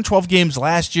coming in. Won 12 games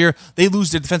last year. They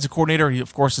lose their defensive coordinator. He,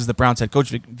 of course, is the Browns head coach,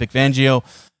 Vic Fangio.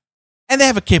 And they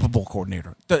have a capable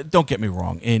coordinator. Don't get me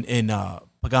wrong, in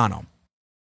Pagano.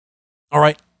 All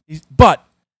right? But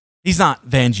he's not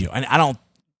Fangio. And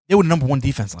they were the number 1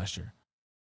 defense last year.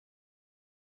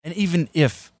 And even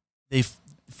if they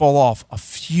fall off a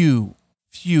few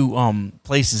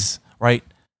places, right?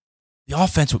 The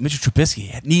offense with Mitchell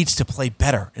Trubisky needs to play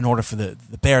better in order for the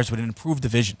Bears with an improved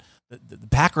division. The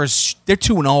Packers, they're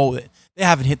 2-0. They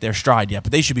haven't hit their stride yet,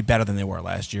 but they should be better than they were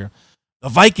last year. The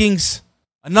Vikings,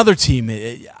 another team.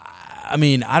 I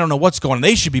mean, I don't know what's going on.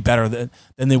 They should be better than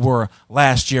they were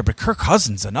last year. But Kirk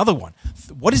Cousins, another one.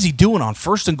 What is he doing on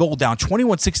 1st and goal down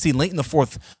 21-16 late in the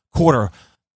fourth quarter?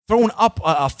 Throwing up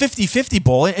a 50-50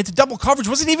 ball into double coverage.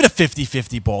 Wasn't even a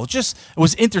 50-50 ball. It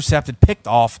was intercepted, picked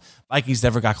off. Vikings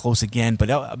never got close again.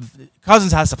 But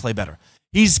Cousins has to play better.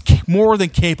 He's more than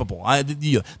capable.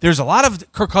 There's a lot of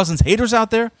Kirk Cousins haters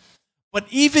out there. But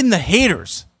even the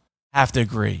haters have to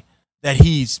agree that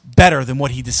he's better than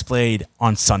what he displayed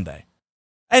on Sunday.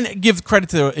 And give credit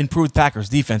to the improved Packers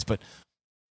defense, but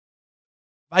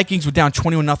Vikings were down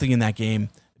 21-0 in that game,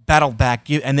 battled back,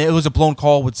 and it was a blown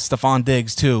call with Stephon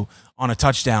Diggs, too, on a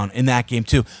touchdown in that game,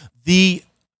 too. The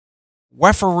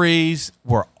referees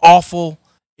were awful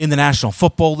in the National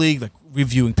Football League, like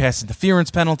reviewing pass interference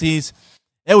penalties.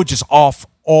 They were just off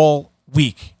all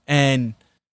week, and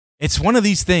it's one of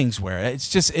these things where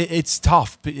it's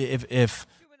tough if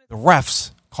the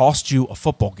refs cost you a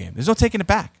football game. There's no taking it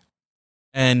back.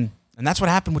 And that's what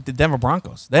happened with the Denver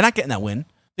Broncos. They're not getting that win.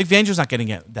 Vic Fangio's not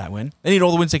getting that win. They need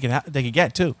all the wins they could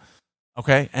get too.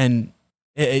 Okay, and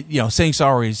saying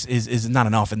sorry is not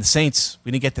enough. And the Saints,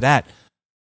 we didn't get to that.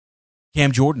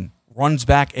 Cam Jordan runs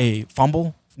back a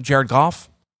fumble from Jared Goff.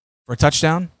 for a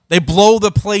touchdown. They blow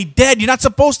the play dead. You're not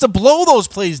supposed to blow those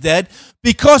plays dead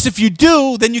because if you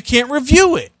do, then you can't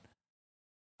review it.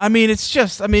 I mean, it's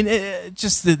just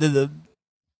the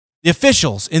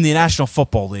officials in the National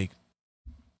Football League.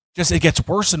 Just, it gets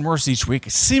worse and worse each week.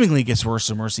 It seemingly gets worse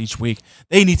and worse each week.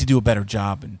 They need to do a better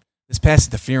job. And this pass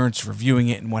interference, reviewing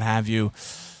it and what have you,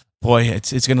 boy,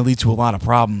 it's going to lead to a lot of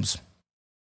problems.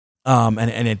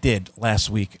 And it did last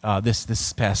week,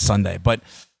 this past Sunday. But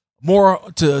more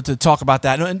to talk about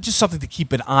that, and just something to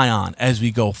keep an eye on as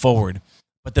we go forward.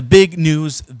 But the big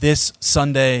news this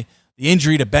Sunday, the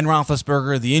injury to Ben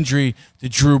Roethlisberger, the injury to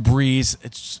Drew Brees.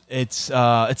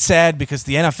 It's sad because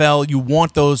the NFL, you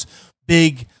want those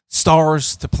big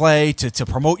stars to play, to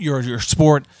promote your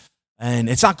sport, and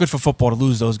it's not good for football to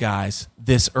lose those guys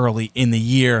this early in the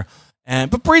year.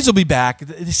 But Brees will be back.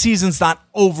 The season's not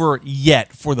over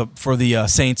yet for the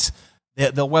Saints.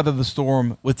 They'll weather the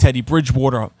storm with Teddy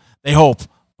Bridgewater, they hope.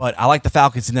 But I like the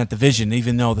Falcons in that division,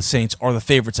 even though the Saints are the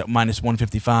favorites at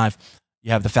 -155.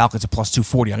 You have the Falcons at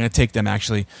 +240. I'm going to take them,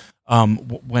 actually,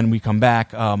 when we come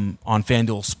back on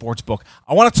FanDuel Sportsbook.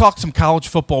 I want to talk some college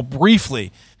football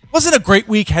briefly. Wasn't a great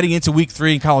week heading into Week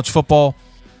 3 in college football?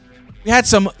 We had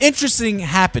some interesting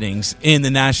happenings in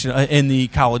the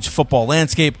college football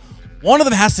landscape. One of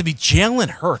them has to be Jalen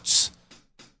Hurts.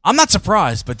 I'm not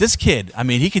surprised, but this kid, I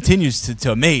mean, he continues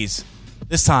to amaze,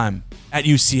 this time at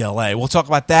UCLA. We'll talk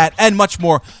about that and much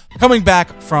more coming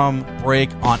back from break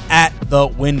on At the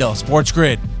Window Sports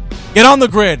Grid. Get on the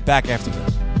grid. Back after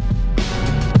this.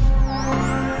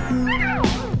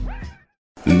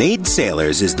 Maid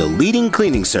Sailors is the leading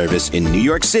cleaning service in New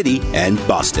York City and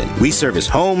Boston. We service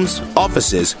homes,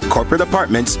 offices, corporate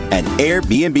apartments, and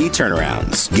Airbnb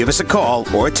turnarounds. Give us a call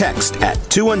or a text at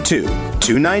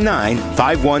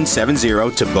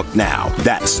 212-299-5170 to book now.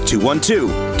 That's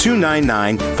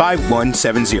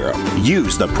 212-299-5170.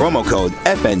 Use the promo code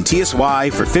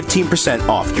FNTSY for 15%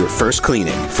 off your first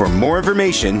cleaning. For more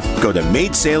information, go to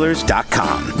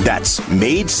maidsailors.com. That's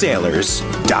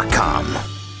maidsailors.com.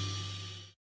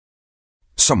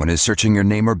 Someone is searching your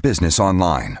name or business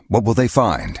online. What will they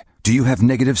find? Do you have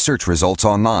negative search results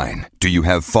online? Do you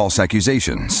have false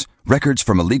accusations, records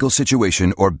from a legal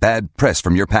situation, or bad press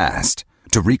from your past?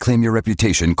 To reclaim your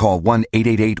reputation, call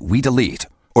 1-888-WE-DELETE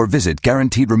or visit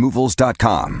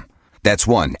GuaranteedRemovals.com. That's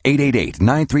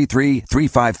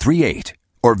 1-888-933-3538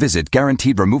 or visit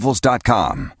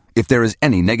GuaranteedRemovals.com. If there is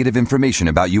any negative information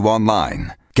about you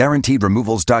online,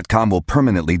 GuaranteedRemovals.com will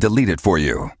permanently delete it for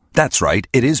you. That's right,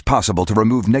 it is possible to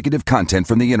remove negative content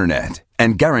from the internet.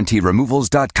 And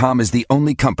GuaranteedRemovals.com is the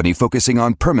only company focusing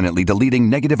on permanently deleting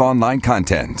negative online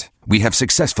content. We have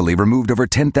successfully removed over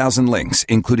 10,000 links,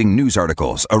 including news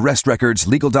articles, arrest records,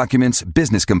 legal documents,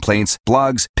 business complaints,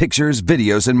 blogs, pictures,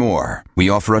 videos, and more. We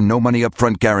offer a no-money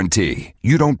upfront guarantee.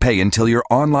 You don't pay until your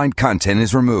online content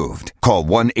is removed. Call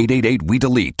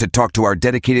 1-888-WE-DELETE to talk to our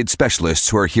dedicated specialists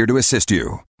who are here to assist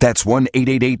you. That's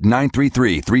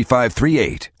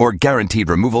 1-888-933-3538 or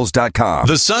GuaranteedRemovals.com.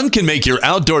 The sun can make your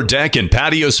outdoor deck and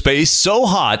patio space so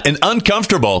hot and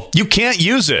uncomfortable you can't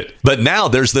use it. But now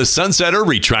there's the Sunsetter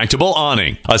Retractable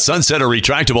Awning. A Sunsetter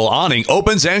Retractable Awning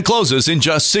opens and closes in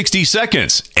just 60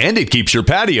 seconds, and it keeps your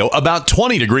patio about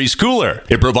 20 degrees cooler.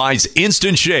 It provides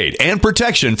instant shade and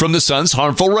protection from the sun's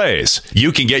harmful rays.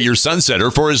 You can get your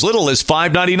Sunsetter for as little as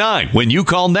 $5.99 when you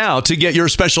call now to get your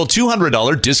special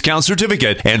 $200 discount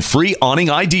certificate and free awning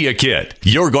idea kit.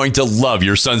 You're going to love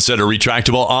your Sunsetter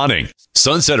Retractable Awning.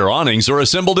 Sunsetter awnings are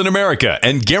assembled in America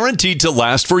and guaranteed to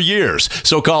last for years.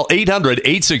 So call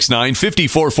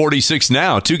 800-869-5446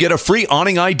 now to get a free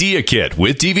awning idea kit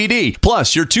with DVD,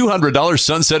 plus your $200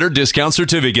 Sunsetter discount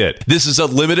certificate. This is a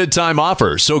limited time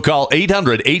offer, so call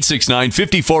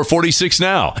 800-869-5446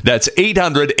 now. That's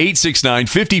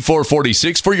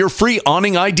 800-869-5446 for your free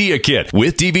awning idea kit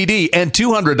with DVD and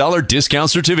 $200 discount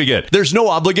certificate. There's no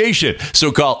obligation,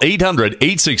 so call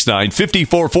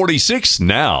 800-869-5446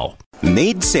 now.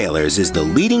 Maid Sailors is the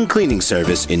leading cleaning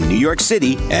service in New York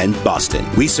City and Boston.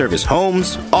 We service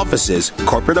homes, offices,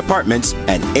 corporate apartments,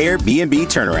 and Airbnb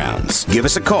turnarounds. Give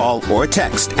us a call or a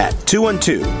text at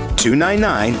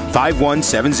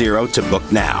 212-299-5170 to book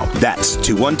now. That's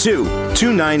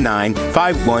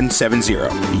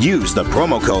 212-299-5170. Use the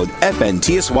promo code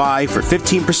FNTSY for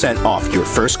 15% off your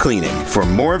first cleaning. For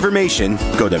more information,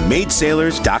 go to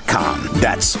maidsailors.com.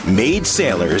 That's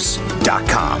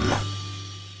maidsailors.com.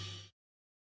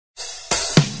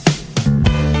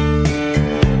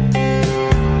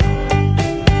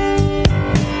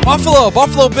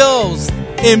 Buffalo Bills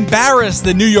embarrassed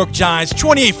the New York Giants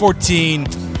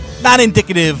 28-14. Not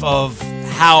indicative of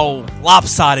how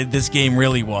lopsided this game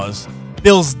really was.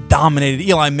 Bills dominated.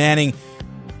 Eli Manning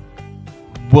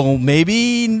will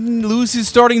maybe lose his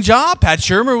starting job. Pat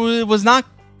Shurmur was not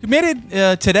committed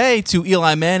today to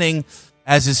Eli Manning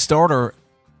as his starter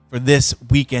for this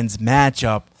weekend's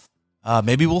matchup.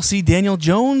 Maybe we'll see Daniel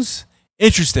Jones.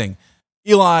 Interesting.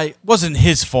 Eli wasn't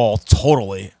his fault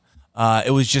totally.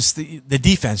 It was just the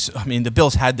defense. I mean, the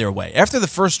Bills had their way. After the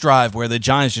first drive where the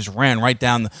Giants just ran right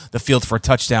down the field for a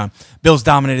touchdown, Bills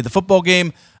dominated the football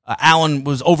game. Allen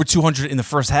was over 200 in the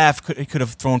first half. He could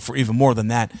have thrown for even more than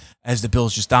that as the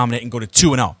Bills just dominate and go to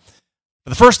 2-0. For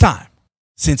the first time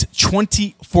since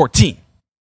 2014.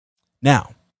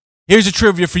 Now, here's a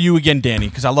trivia for you again, Danny,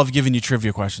 because I love giving you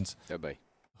trivia questions. Everybody.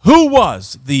 Who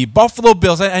was the Buffalo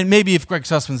Bills, and maybe if Greg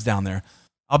Sussman's down there,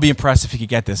 I'll be impressed if he could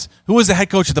get this. Who was the head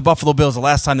coach of the Buffalo Bills the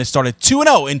last time they started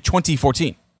 2-0 in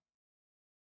 2014?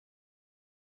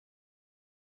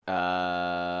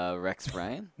 Rex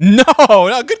Ryan? No,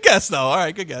 good guess, though. All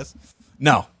right, good guess.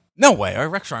 No way. All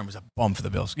right, Rex Ryan was a bum for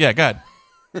the Bills. Yeah, go ahead.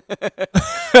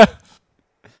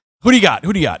 Who do you got?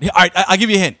 All right, I'll give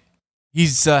you a hint.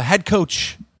 He's head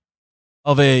coach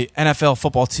of a NFL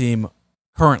football team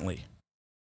currently.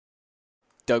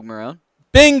 Doug Marrone?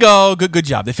 Bingo! Good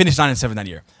job. They finished 9-7 that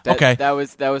year. Okay. That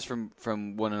was from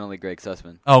one and only Greg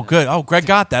Sussman. Oh, good. Oh, Greg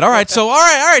got that. All right. So, all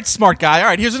right, smart guy. All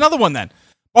right, here's another one then.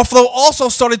 Buffalo also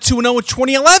started 2-0 in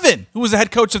 2011. Who was the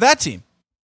head coach of that team?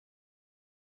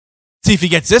 See if he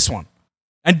gets this one.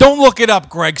 And don't look it up,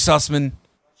 Greg Sussman.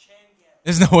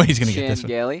 There's no way he's going to get this one.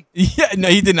 Gailey? Yeah, no,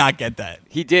 he did not get that.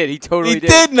 He did. He totally did. He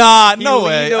did not. No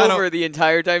way. He leaned over the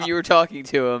entire time you were talking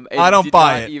to him. And I don't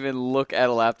buy it. Did not even look at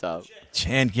a laptop.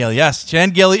 Chan Gailey, yes. Chan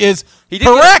Gailey is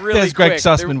correct, really as Greg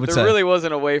Sussman would say. There really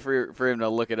wasn't a way for him to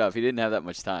look it up. He didn't have that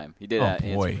much time. He did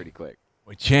answer pretty quick.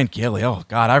 Boy, Chan Gailey, oh,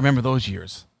 God, I remember those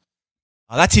years.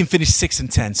 That team finished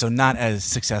 6-10, so not as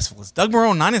successful as Doug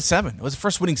Marrone, 9-7. It was the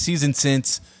first winning season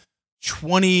since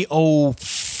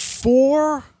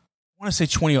 2004. I want to say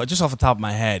 20, just off the top of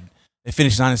my head. They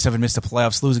finished 9-7, missed the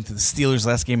playoffs, losing to the Steelers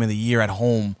last game of the year at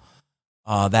home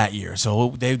that year.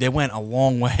 So they went a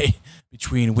long way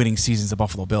between winning seasons, the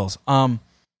Buffalo Bills.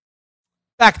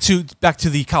 Back to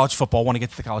the college football. I want to get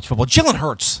to the college football. Jalen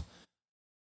Hurts.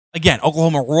 Again,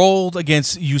 Oklahoma rolled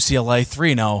against UCLA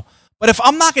 3-0. But if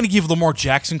I'm not going to give Lamar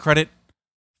Jackson credit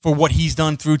for what he's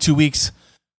done through 2 weeks,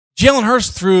 Jalen Hurts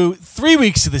through 3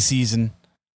 weeks of the season.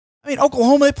 I mean,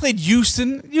 Oklahoma, they played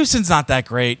Houston. Houston's not that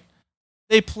great.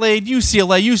 They played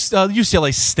UCLA.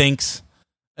 UCLA stinks.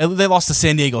 They lost to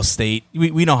San Diego State.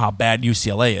 We know how bad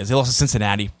UCLA is. They lost to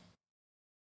Cincinnati.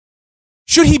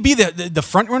 Should he be the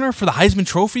front runner for the Heisman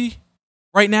Trophy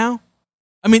right now?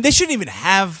 I mean, they shouldn't even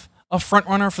have a front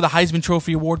runner for the Heisman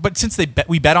Trophy award. But since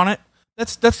we bet on it,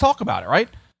 let's talk about it, right?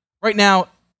 Right now,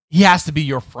 he has to be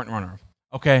your front runner,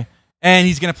 okay? And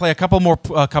he's going to play a couple more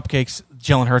cupcakes,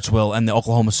 Jalen Hurts will, and the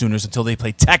Oklahoma Sooners until they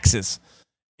play Texas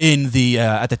in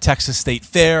at the Texas State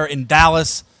Fair in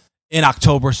Dallas in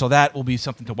October. So that will be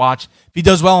something to watch. If he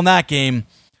does well in that game,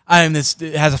 this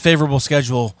has a favorable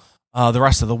schedule the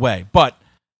rest of the way. But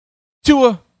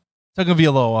Tua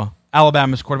Tagovailoa,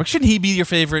 Alabama's quarterback, shouldn't he be your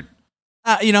favorite?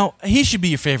 He should be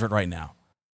your favorite right now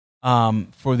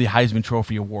for the Heisman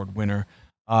Trophy Award winner.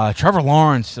 Trevor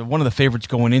Lawrence, one of the favorites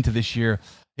going into this year.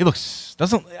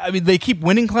 They keep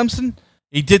winning Clemson.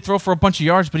 He did throw for a bunch of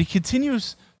yards, but he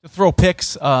continues to throw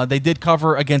picks. They did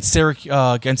cover against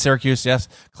Syracuse. Yes,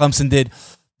 Clemson did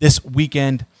this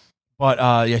weekend. But,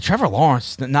 Trevor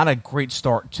Lawrence, not a great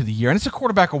start to the year. And it's a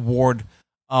quarterback award.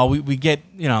 We get,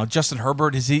 Justin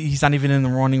Herbert. He's not even in the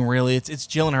running, really. It's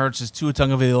Jalen Hurts, it's Tua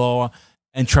Tagovailoa,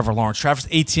 and Trevor Lawrence. Travis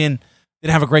Etienne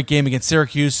didn't have a great game against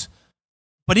Syracuse.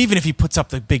 But even if he puts up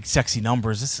the big, sexy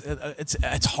numbers,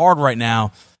 it's hard right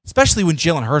now, especially when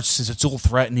Jalen Hurts is a dual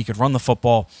threat and he could run the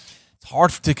football. It's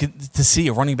hard to see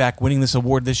a running back winning this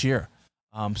award this year.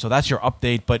 So that's your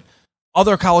update. But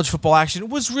other college football action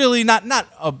was really not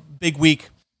a big week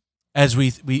as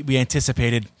we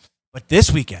anticipated. But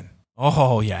this weekend,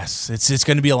 oh, yes, it's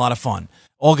going to be a lot of fun.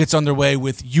 All gets underway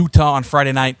with Utah on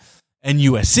Friday night and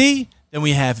USC. Then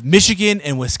we have Michigan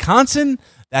and Wisconsin.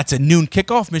 That's a noon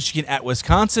kickoff, Michigan at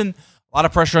Wisconsin. A lot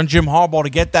of pressure on Jim Harbaugh to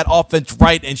get that offense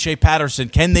right. And Shea Patterson,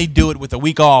 can they do it with a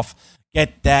week off?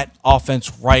 Get that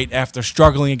offense right after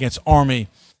struggling against Army.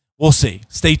 We'll see.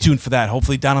 Stay tuned for that.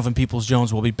 Hopefully Donovan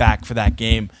Peoples-Jones will be back for that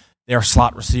game. Their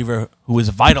slot receiver who is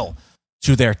vital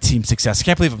to their team success. I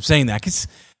can't believe I'm saying that because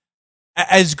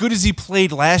as good as he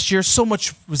played last year, so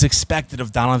much was expected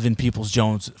of Donovan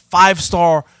Peoples-Jones.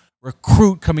 5-star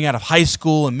recruit coming out of high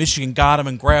school, and Michigan got him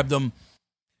and grabbed him.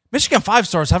 Michigan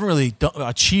 5-stars haven't really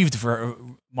achieved very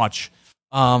much.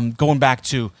 Going back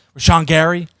to Rashawn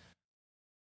Gary,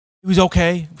 he was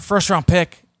okay. First-round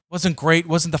pick. Wasn't great.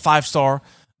 Wasn't the 5-star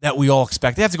that we all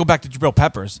expect. They have to go back to Jabril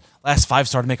Peppers, last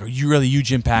 5-star, to make a really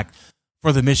huge impact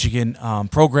for the Michigan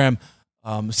program.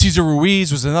 Cesar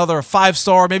Ruiz was another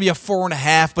 5-star, maybe a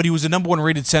 4.5, but he was a number 1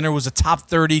 rated center, was a top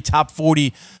 30, top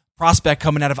 40 prospect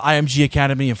coming out of IMG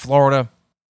Academy in Florida.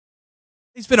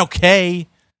 He's been okay.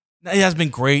 He hasn't been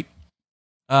great.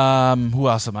 Who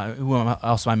else am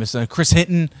I missing? Chris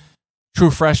Hinton,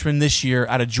 true freshman this year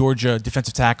out of Georgia,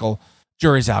 defensive tackle.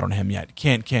 Jury's out on him yet.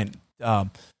 Can't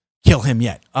kill him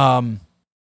yet.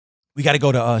 We got to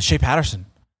go to Shea Patterson.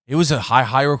 He was a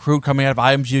high recruit coming out of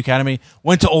IMG Academy,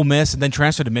 went to Ole Miss and then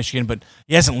transferred to Michigan, but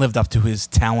he hasn't lived up to his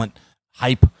talent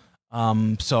hype.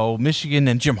 So Michigan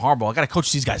and Jim Harbaugh, I got to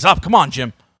coach these guys up. Come on,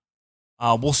 Jim.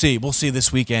 We'll see. We'll see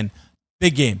this weekend.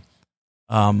 Big game.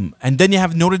 And then you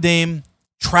have Notre Dame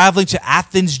traveling to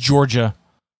Athens, Georgia,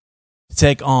 to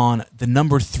take on the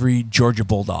number 3 Georgia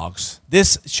Bulldogs.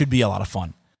 This should be a lot of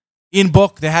fun. In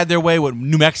book, they had their way with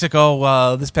New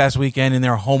Mexico this past weekend in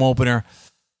their home opener.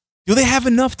 Do they have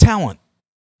enough talent,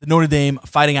 the Notre Dame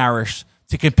Fighting Irish,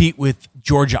 to compete with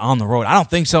Georgia on the road? I don't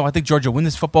think so. I think Georgia win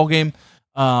this football game.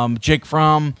 Jake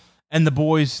Fromm and the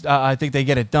boys, I think they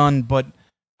get it done. But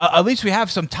at least we have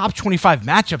some top 25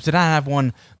 matchups. Did not have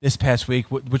one this past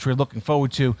week, which we're looking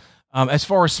forward to. As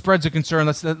far as spreads are concerned,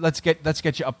 let's get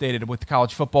you updated with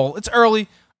college football. It's early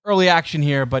action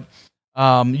here, but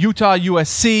Utah,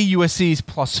 USC's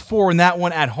 +4 in that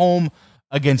one at home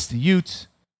against the Utes.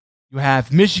 You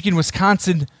have Michigan,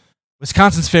 Wisconsin.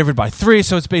 Wisconsin's favored by 3,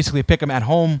 so it's basically a pick 'em at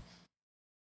home.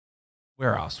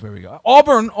 Where else? Where we go?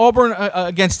 Auburn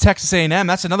against Texas A&M.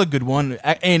 That's another good one.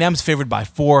 A&M's favored by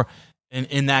 4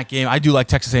 in that game. I do like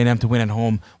Texas A&M to win at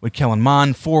home with Kellen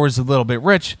Mond. 4 is a little bit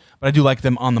rich, but I do like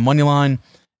them on the money line.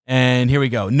 And here we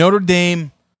go. Notre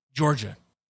Dame, Georgia.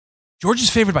 Georgia's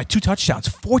favored by 2 touchdowns,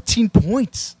 14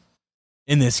 points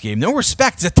in this game. No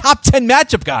respect. It's a top 10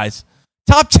 matchup, guys.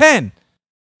 Top 10.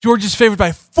 Georgia's favored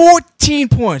by 14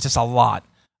 points. That's a lot.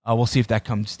 We'll see if that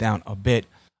comes down a bit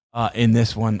in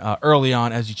this one early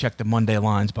on as you check the Monday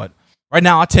lines. But right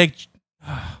now, I'll take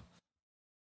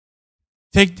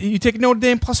Notre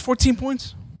Dame plus 14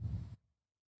 points?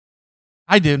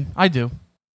 I do.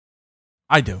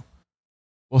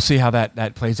 We'll see how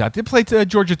that plays out. They played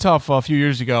Georgia tough a few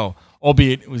years ago,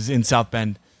 albeit it was in South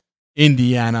Bend,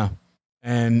 Indiana,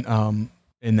 and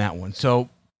in that one. So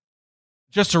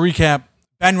just to recap,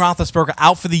 Ben Roethlisberger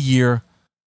out for the year.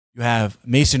 You have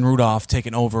Mason Rudolph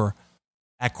taking over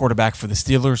at quarterback for the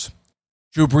Steelers.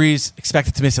 Drew Brees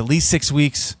expected to miss at least 6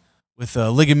 weeks with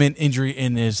a ligament injury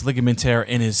in his ligament tear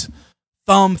in his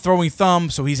throwing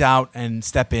thumb, so he's out, and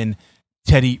step in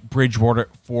Teddy Bridgewater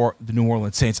for the New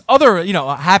Orleans Saints. Other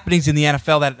happenings in the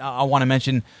NFL that I want to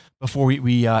mention before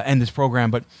we end this program,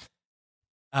 but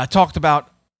talked about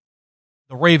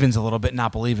the Ravens a little bit,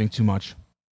 not believing too much.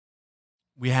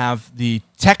 We have the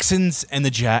Texans and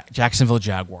the Jacksonville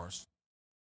Jaguars.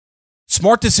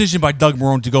 Smart decision by Doug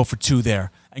Marrone to go for 2 there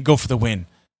and go for the win.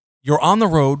 You're on the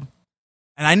road,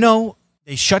 and I know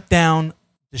they shut down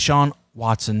Deshaun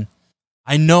Watson.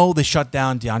 I know they shut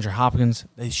down DeAndre Hopkins.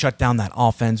 They shut down that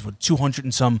offense with 200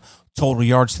 and some total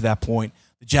yards to that point.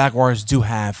 The Jaguars do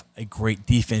have a great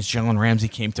defense. Jalen Ramsey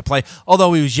came to play,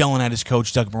 although he was yelling at his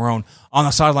coach, Doug Marrone, on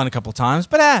the sideline a couple of times.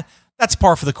 But that's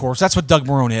par for the course. That's what Doug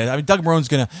Marrone is. I mean, Doug Marrone's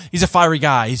he's a fiery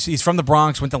guy. He's from the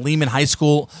Bronx, went to Lehman High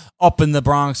School up in the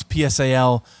Bronx,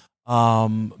 PSAL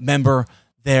member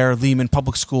there, Lehman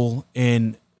Public School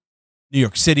in New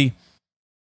York City.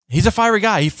 He's a fiery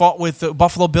guy. He fought with the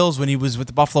Buffalo Bills when he was with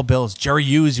the Buffalo Bills. Jerry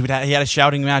Hughes, he had a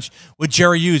shouting match with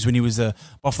Jerry Hughes when he was the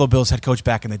Buffalo Bills head coach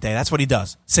back in the day. That's what he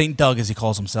does. St. Doug, as he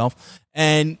calls himself.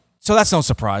 And so that's no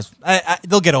surprise.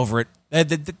 They'll get over it.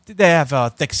 They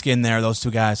have thick skin there, those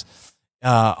 2 guys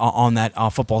on that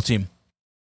football team.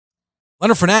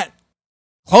 Leonard Fournette,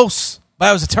 close, but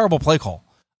that was a terrible play call.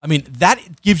 I mean,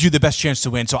 that gives you the best chance to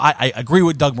win. So I agree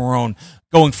with Doug Marrone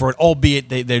going for it, albeit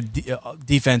their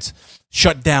defense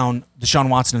shut down Deshaun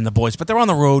Watson and the boys. But they're on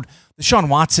the road. Deshaun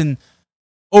Watson,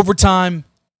 overtime,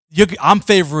 I'm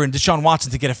favoring Deshaun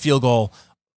Watson to get a field goal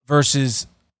versus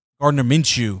Gardner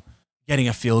Minshew getting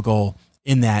a field goal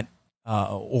in that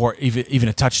or even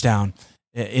a touchdown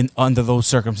under those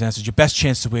circumstances. Your best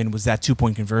chance to win was that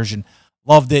 2-point conversion.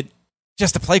 Loved it.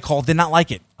 Just the play call, did not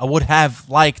like it. I would have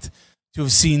liked to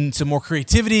have seen some more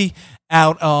creativity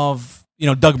out of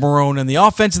Doug Marrone and the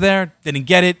offense there. Didn't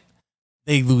get it.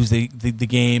 They lose the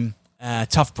game.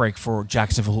 Tough break for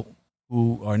Jacksonville,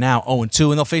 who are now 0-2,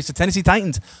 and they'll face the Tennessee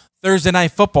Titans Thursday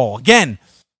Night Football. Again,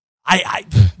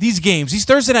 these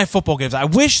Thursday Night Football games, I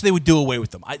wish they would do away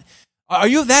with them. Are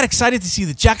you that excited to see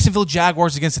the Jacksonville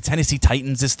Jaguars against the Tennessee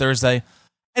Titans this Thursday?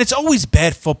 And it's always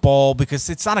bad football because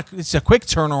it's a quick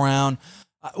turnaround.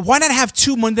 Why not have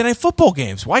 2 Monday Night Football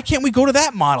games? Why can't we go to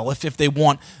that model if they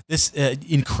want this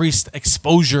increased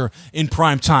exposure in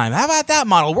prime time? How about that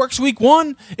model? Works week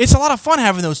 1. It's a lot of fun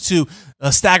having those two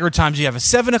staggered times. You have a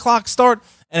 7 o'clock start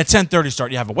and a 10:30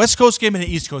 start. You have a West Coast game and an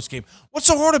East Coast game. What's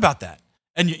so hard about that?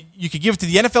 And you could give it to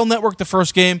the NFL Network the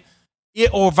first game,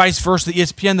 or vice versa, the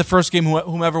ESPN the first game,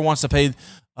 whomever wants to pay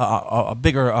a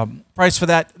bigger price for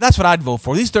that. That's what I'd vote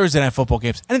for. These Thursday Night Football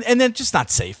games. And they're just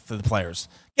not safe for the players.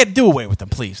 Do away with them,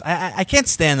 please. I can't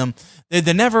stand them.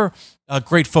 They're never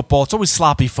great football. It's always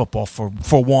sloppy football for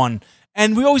one.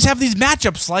 And we always have these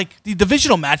matchups, like the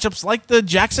divisional matchups, like the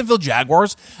Jacksonville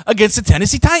Jaguars against the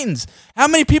Tennessee Titans. How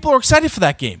many people are excited for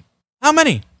that game? How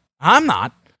many? I'm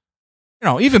not.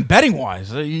 Even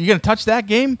betting-wise, you going to touch that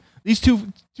game? These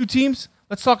two teams?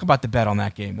 Let's talk about the bet on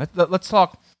that game. Let's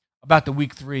talk about the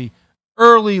Week 3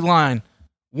 early line.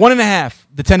 1.5.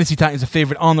 The Tennessee Titans are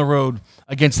favorite on the road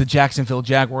against the Jacksonville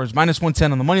Jaguars.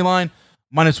 -110 on the money line.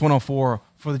 -104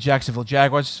 for the Jacksonville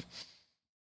Jaguars.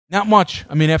 Not much.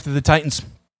 After the Titans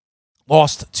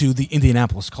lost to the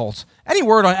Indianapolis Colts. Any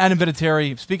word on Adam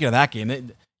Vinatieri? Speaking of that game, the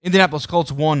Indianapolis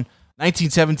Colts won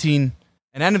 19-17,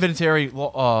 and Adam Vinatieri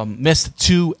missed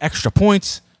 2 extra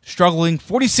points. Struggling,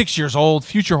 46 years old,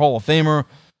 future Hall of Famer.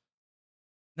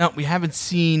 Now, we haven't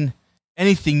seen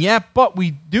anything yet, but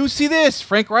we do see this.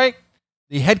 Frank Reich,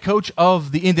 the head coach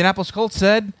of the Indianapolis Colts,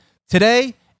 said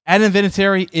today, Adam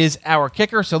Vinatieri is our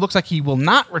kicker, so it looks like he will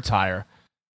not retire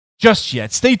just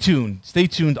yet. Stay tuned. Stay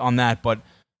tuned on that. But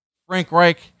Frank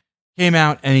Reich came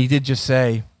out and he did just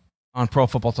say on Pro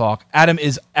Football Talk, Adam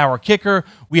is our kicker.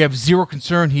 We have zero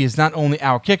concern. He is not only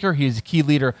our kicker, he is a key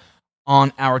leader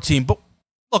on our team. But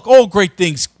look, all great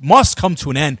things must come to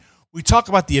an end. We talk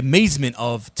about the amazement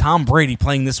of Tom Brady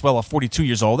playing this well at 42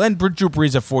 years old, and Drew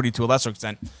Brees at 40 to a lesser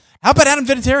extent. How about Adam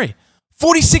Vinatieri?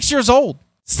 46 years old,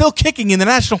 still kicking in the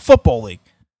National Football League.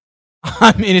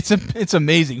 It's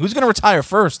amazing. Who's going to retire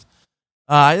first?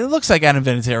 It looks like Adam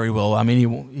Vinatieri will.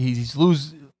 He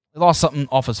lost something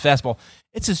off his fastball.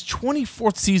 It's his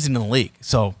 24th season in the league.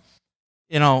 So,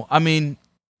 do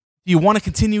you want to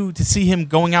continue to see him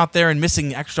going out there and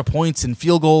missing extra points and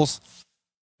field goals?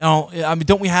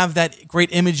 Don't we have that great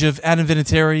image of Adam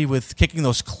Vinatieri with kicking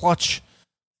those clutch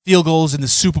field goals in the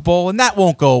Super Bowl? And that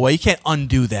won't go away. You can't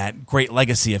undo that great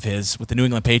legacy of his with the New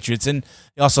England Patriots. And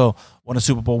he also won a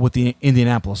Super Bowl with the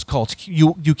Indianapolis Colts.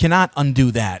 You cannot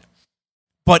undo that.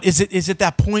 But is it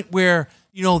that point where,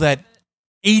 that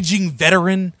aging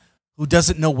veteran who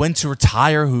doesn't know when to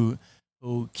retire, who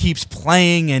keeps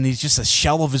playing and he's just a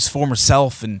shell of his former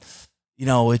self, and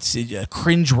it's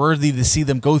cringeworthy to see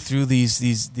them go through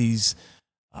these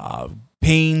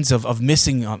pains of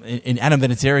missing, in Adam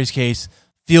Vinatieri's case,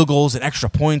 field goals and extra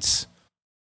points.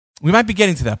 We might be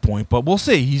getting to that point, but we'll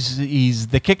see. He's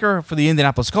the kicker for the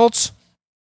Indianapolis Colts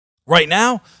right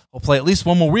now. He'll play at least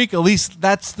one more week. At least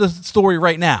that's the story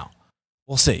right now.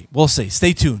 We'll see.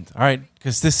 Stay tuned, all right?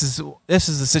 Because this is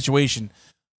the situation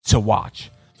to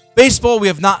watch. Baseball, we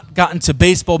have not gotten to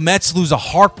baseball. Mets lose a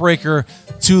heartbreaker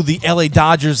to the LA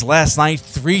Dodgers last night,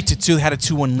 3-2. They had a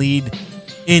 2-1 lead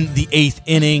in the 8th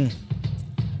inning.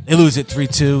 They lose it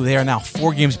 3-2. They are now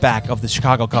 4 games back of the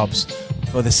Chicago Cubs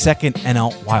for the second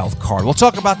NL wild card. We'll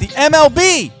talk about the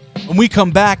MLB when we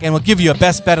come back, and we'll give you a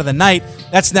best bet of the night.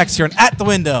 That's next here on At the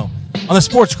Window on the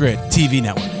Sports Grid TV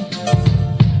network.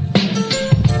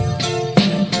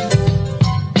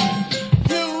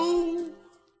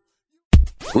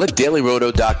 Let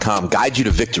DailyRoto.com guide you to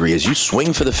victory as you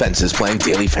swing for the fences playing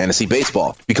daily fantasy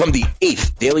baseball. Become the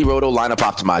 8th Daily Roto lineup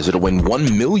optimizer to win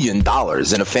 $1 million in a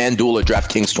FanDuel or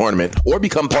DraftKings tournament, or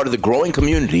become part of the growing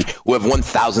community who have won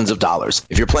thousands of dollars.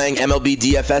 If you're playing MLB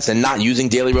DFS and not using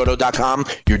DailyRoto.com,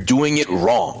 you're doing it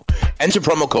wrong. Enter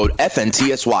promo code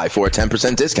FNTSY for a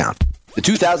 10% discount. The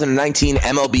 2019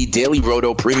 MLB Daily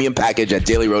Roto Premium Package at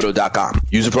DailyRoto.com.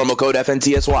 Use the promo code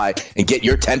FNTSY and get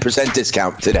your 10%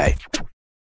 discount today.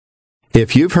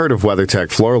 If you've heard of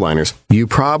WeatherTech floor liners, you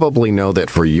probably know that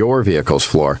for your vehicle's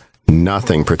floor,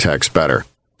 nothing protects better.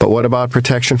 But what about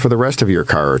protection for the rest of your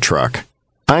car or truck?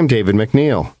 I'm David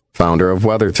McNeil, founder of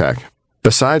WeatherTech.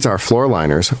 Besides our floor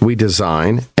liners, we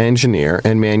design, engineer,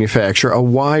 and manufacture a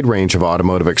wide range of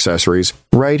automotive accessories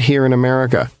right here in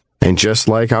America. And just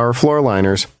like our floor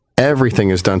liners,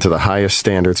 everything is done to the highest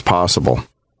standards possible.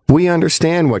 We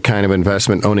understand what kind of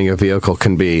investment owning a vehicle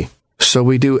can be, so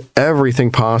we do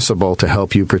everything possible to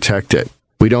help you protect it.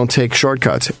 We don't take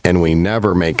shortcuts, and we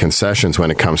never make concessions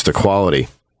when it comes to quality.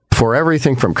 For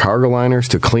everything from cargo liners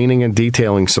to cleaning and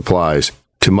detailing supplies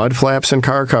to mud flaps and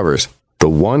car covers, the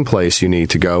one place you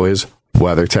need to go is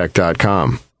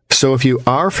WeatherTech.com. So if you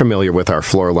are familiar with our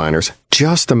floor liners,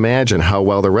 just imagine how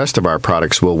well the rest of our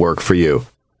products will work for you.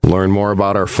 Learn more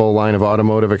about our full line of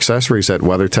automotive accessories at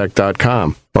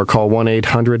WeatherTech.com or call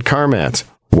 1-800-CarMats.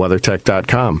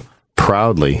 WeatherTech.com.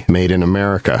 Proudly made in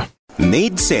America.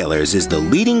 Maid Sailors is the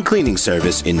leading cleaning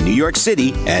service in New York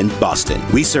City and Boston.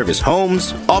 We service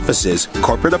homes, offices,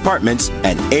 corporate apartments,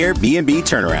 and Airbnb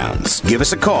turnarounds. Give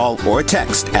us a call or a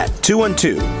text at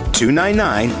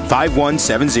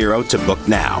 212-299-5170 to book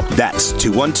now. That's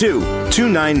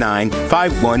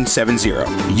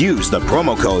 212-299-5170. Use the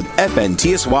promo code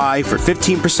FNTSY for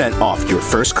 15% off your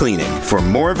first cleaning. For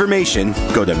more information,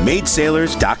 go to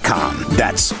maidsailors.com.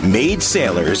 That's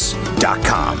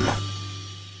maidsailors.com.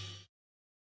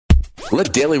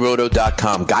 Let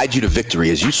DailyRoto.com guide you to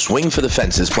victory as you swing for the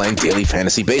fences playing daily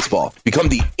fantasy baseball. Become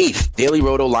the 8th Daily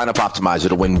Roto lineup optimizer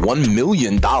to win $1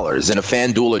 million in a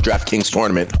FanDuel or DraftKings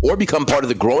tournament, or become part of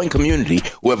the growing community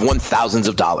who have won thousands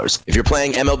of dollars. If you're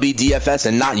playing MLB DFS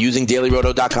and not using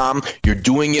DailyRoto.com, you're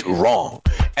doing it wrong.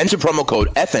 Enter promo code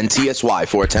FNTSY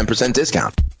for a 10%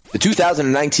 discount. The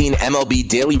 2019 MLB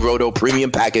Daily Roto Premium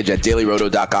Package at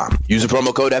DailyRoto.com. Use the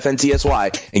promo code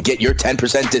FNTSY and get your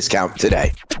 10% discount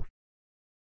today.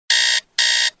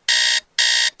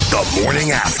 The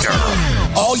morning after.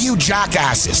 All you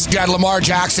jackasses. You got Lamar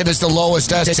Jackson as the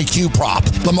lowest SAQ prop.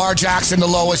 Lamar Jackson the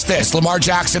lowest this. Lamar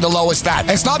Jackson the lowest that.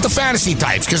 And it's not the fantasy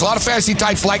types, because a lot of fantasy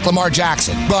types like Lamar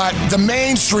Jackson. But the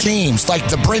mainstream teams, like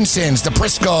the Brinsons, the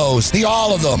Priscos, the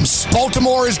all of thems.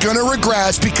 Baltimore is going to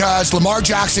regress because Lamar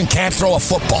Jackson can't throw a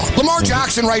football. Lamar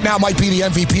Jackson right now might be the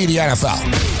MVP of the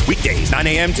NFL. Weekdays, 9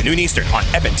 a.m. to noon Eastern on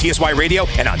FNTSY Radio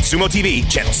and on Sumo TV,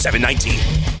 channel 719.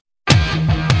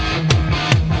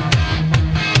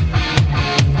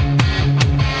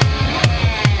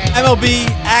 MLB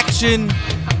action.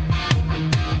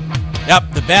 Yep,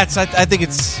 the bats. I think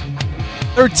it's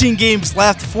 13 games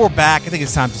left, 4 back. I think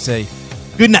it's time to say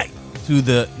good night to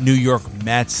the New York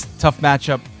Mets. Tough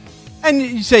matchup. And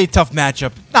you say tough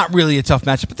matchup. Not really a tough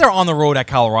matchup, but they're on the road at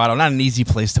Colorado. Not an easy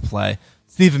place to play.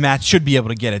 Steven Matz should be able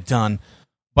to get it done.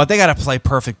 But they got to play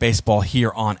perfect baseball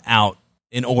here on out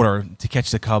in order to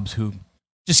catch the Cubs, who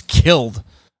just killed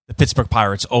the Pittsburgh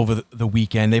Pirates over the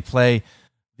weekend. They play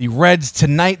the Reds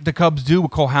tonight, the Cubs do, with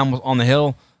Cole Hamels on the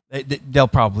hill. They'll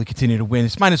probably continue to win.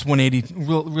 It's minus 180,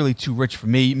 really too rich for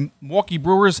me. Milwaukee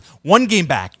Brewers, 1 game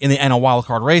back in the NL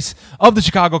wildcard race of the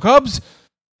Chicago Cubs.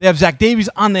 They have Zach Davies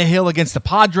on the hill against the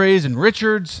Padres and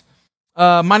Richards.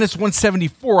 Minus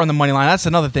 174 on the money line. That's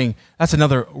another thing. That's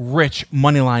another rich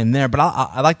money line there. But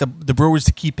I like the Brewers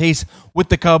to keep pace with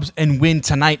the Cubs and win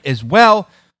tonight as well.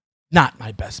 Not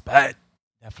my best bet.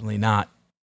 Definitely not.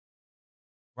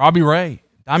 Robbie Ray.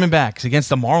 Diamondbacks against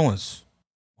the Marlins.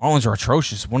 Marlins are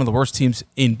atrocious. One of the worst teams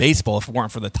in baseball if it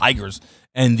weren't for the Tigers.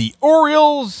 And the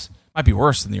Orioles might be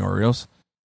worse than the Orioles.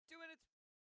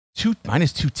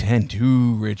 Minus 210.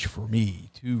 Too rich for me.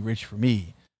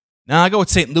 Now I go with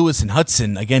St. Louis and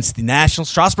Hudson against the Nationals.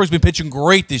 Strasburg's been pitching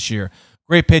great this year.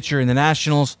 Great pitcher in the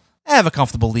Nationals. They have a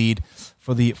comfortable lead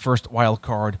for the first wild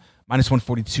card. Minus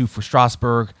 142 for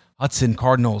Strasburg. Hudson,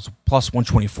 Cardinals, plus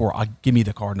 124. Give me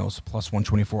the Cardinals, plus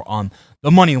 124 on the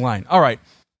money line. All right,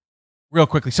 real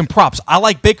quickly, some props. I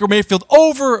like Baker Mayfield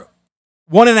over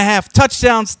 1.5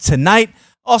 touchdowns tonight.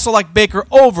 Also like Baker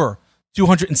over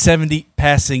 270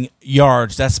 passing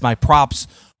yards. That's my props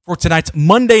for tonight's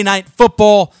Monday Night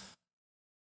Football.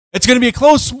 It's going to be a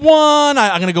close one.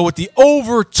 I'm going to go with the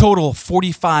over total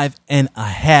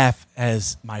 45.5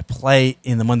 as my play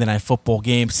in the Monday Night Football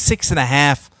game.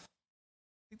 6.5.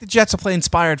 The Jets will play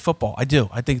inspired football. I do.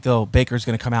 I think, though, Baker's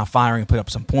going to come out firing and put up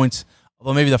some points.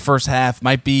 Although maybe the first half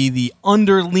might be the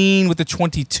under lean with the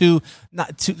 22.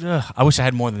 I wish I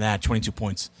had more than that, 22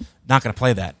 points. Not going to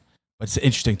play that. But it's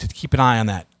interesting to keep an eye on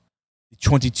that. The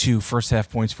 22 first half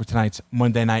points for tonight's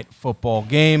Monday Night Football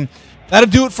game.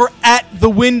 That'll do it for At the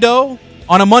Window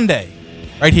on a Monday.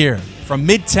 Right here from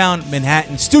Midtown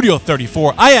Manhattan, Studio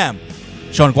 34. I am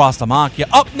Sean Guastamacchia.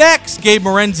 Up next, Gabe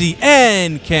Morenzi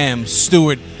and Cam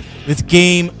Stewart with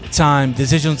Game Time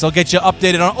Decisions. They'll get you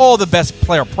updated on all the best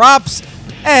player props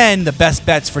and the best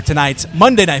bets for tonight's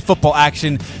Monday Night Football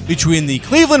action between the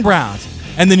Cleveland Browns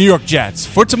and the New York Jets.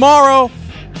 For tomorrow,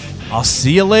 I'll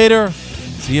see you later.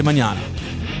 See you mañana.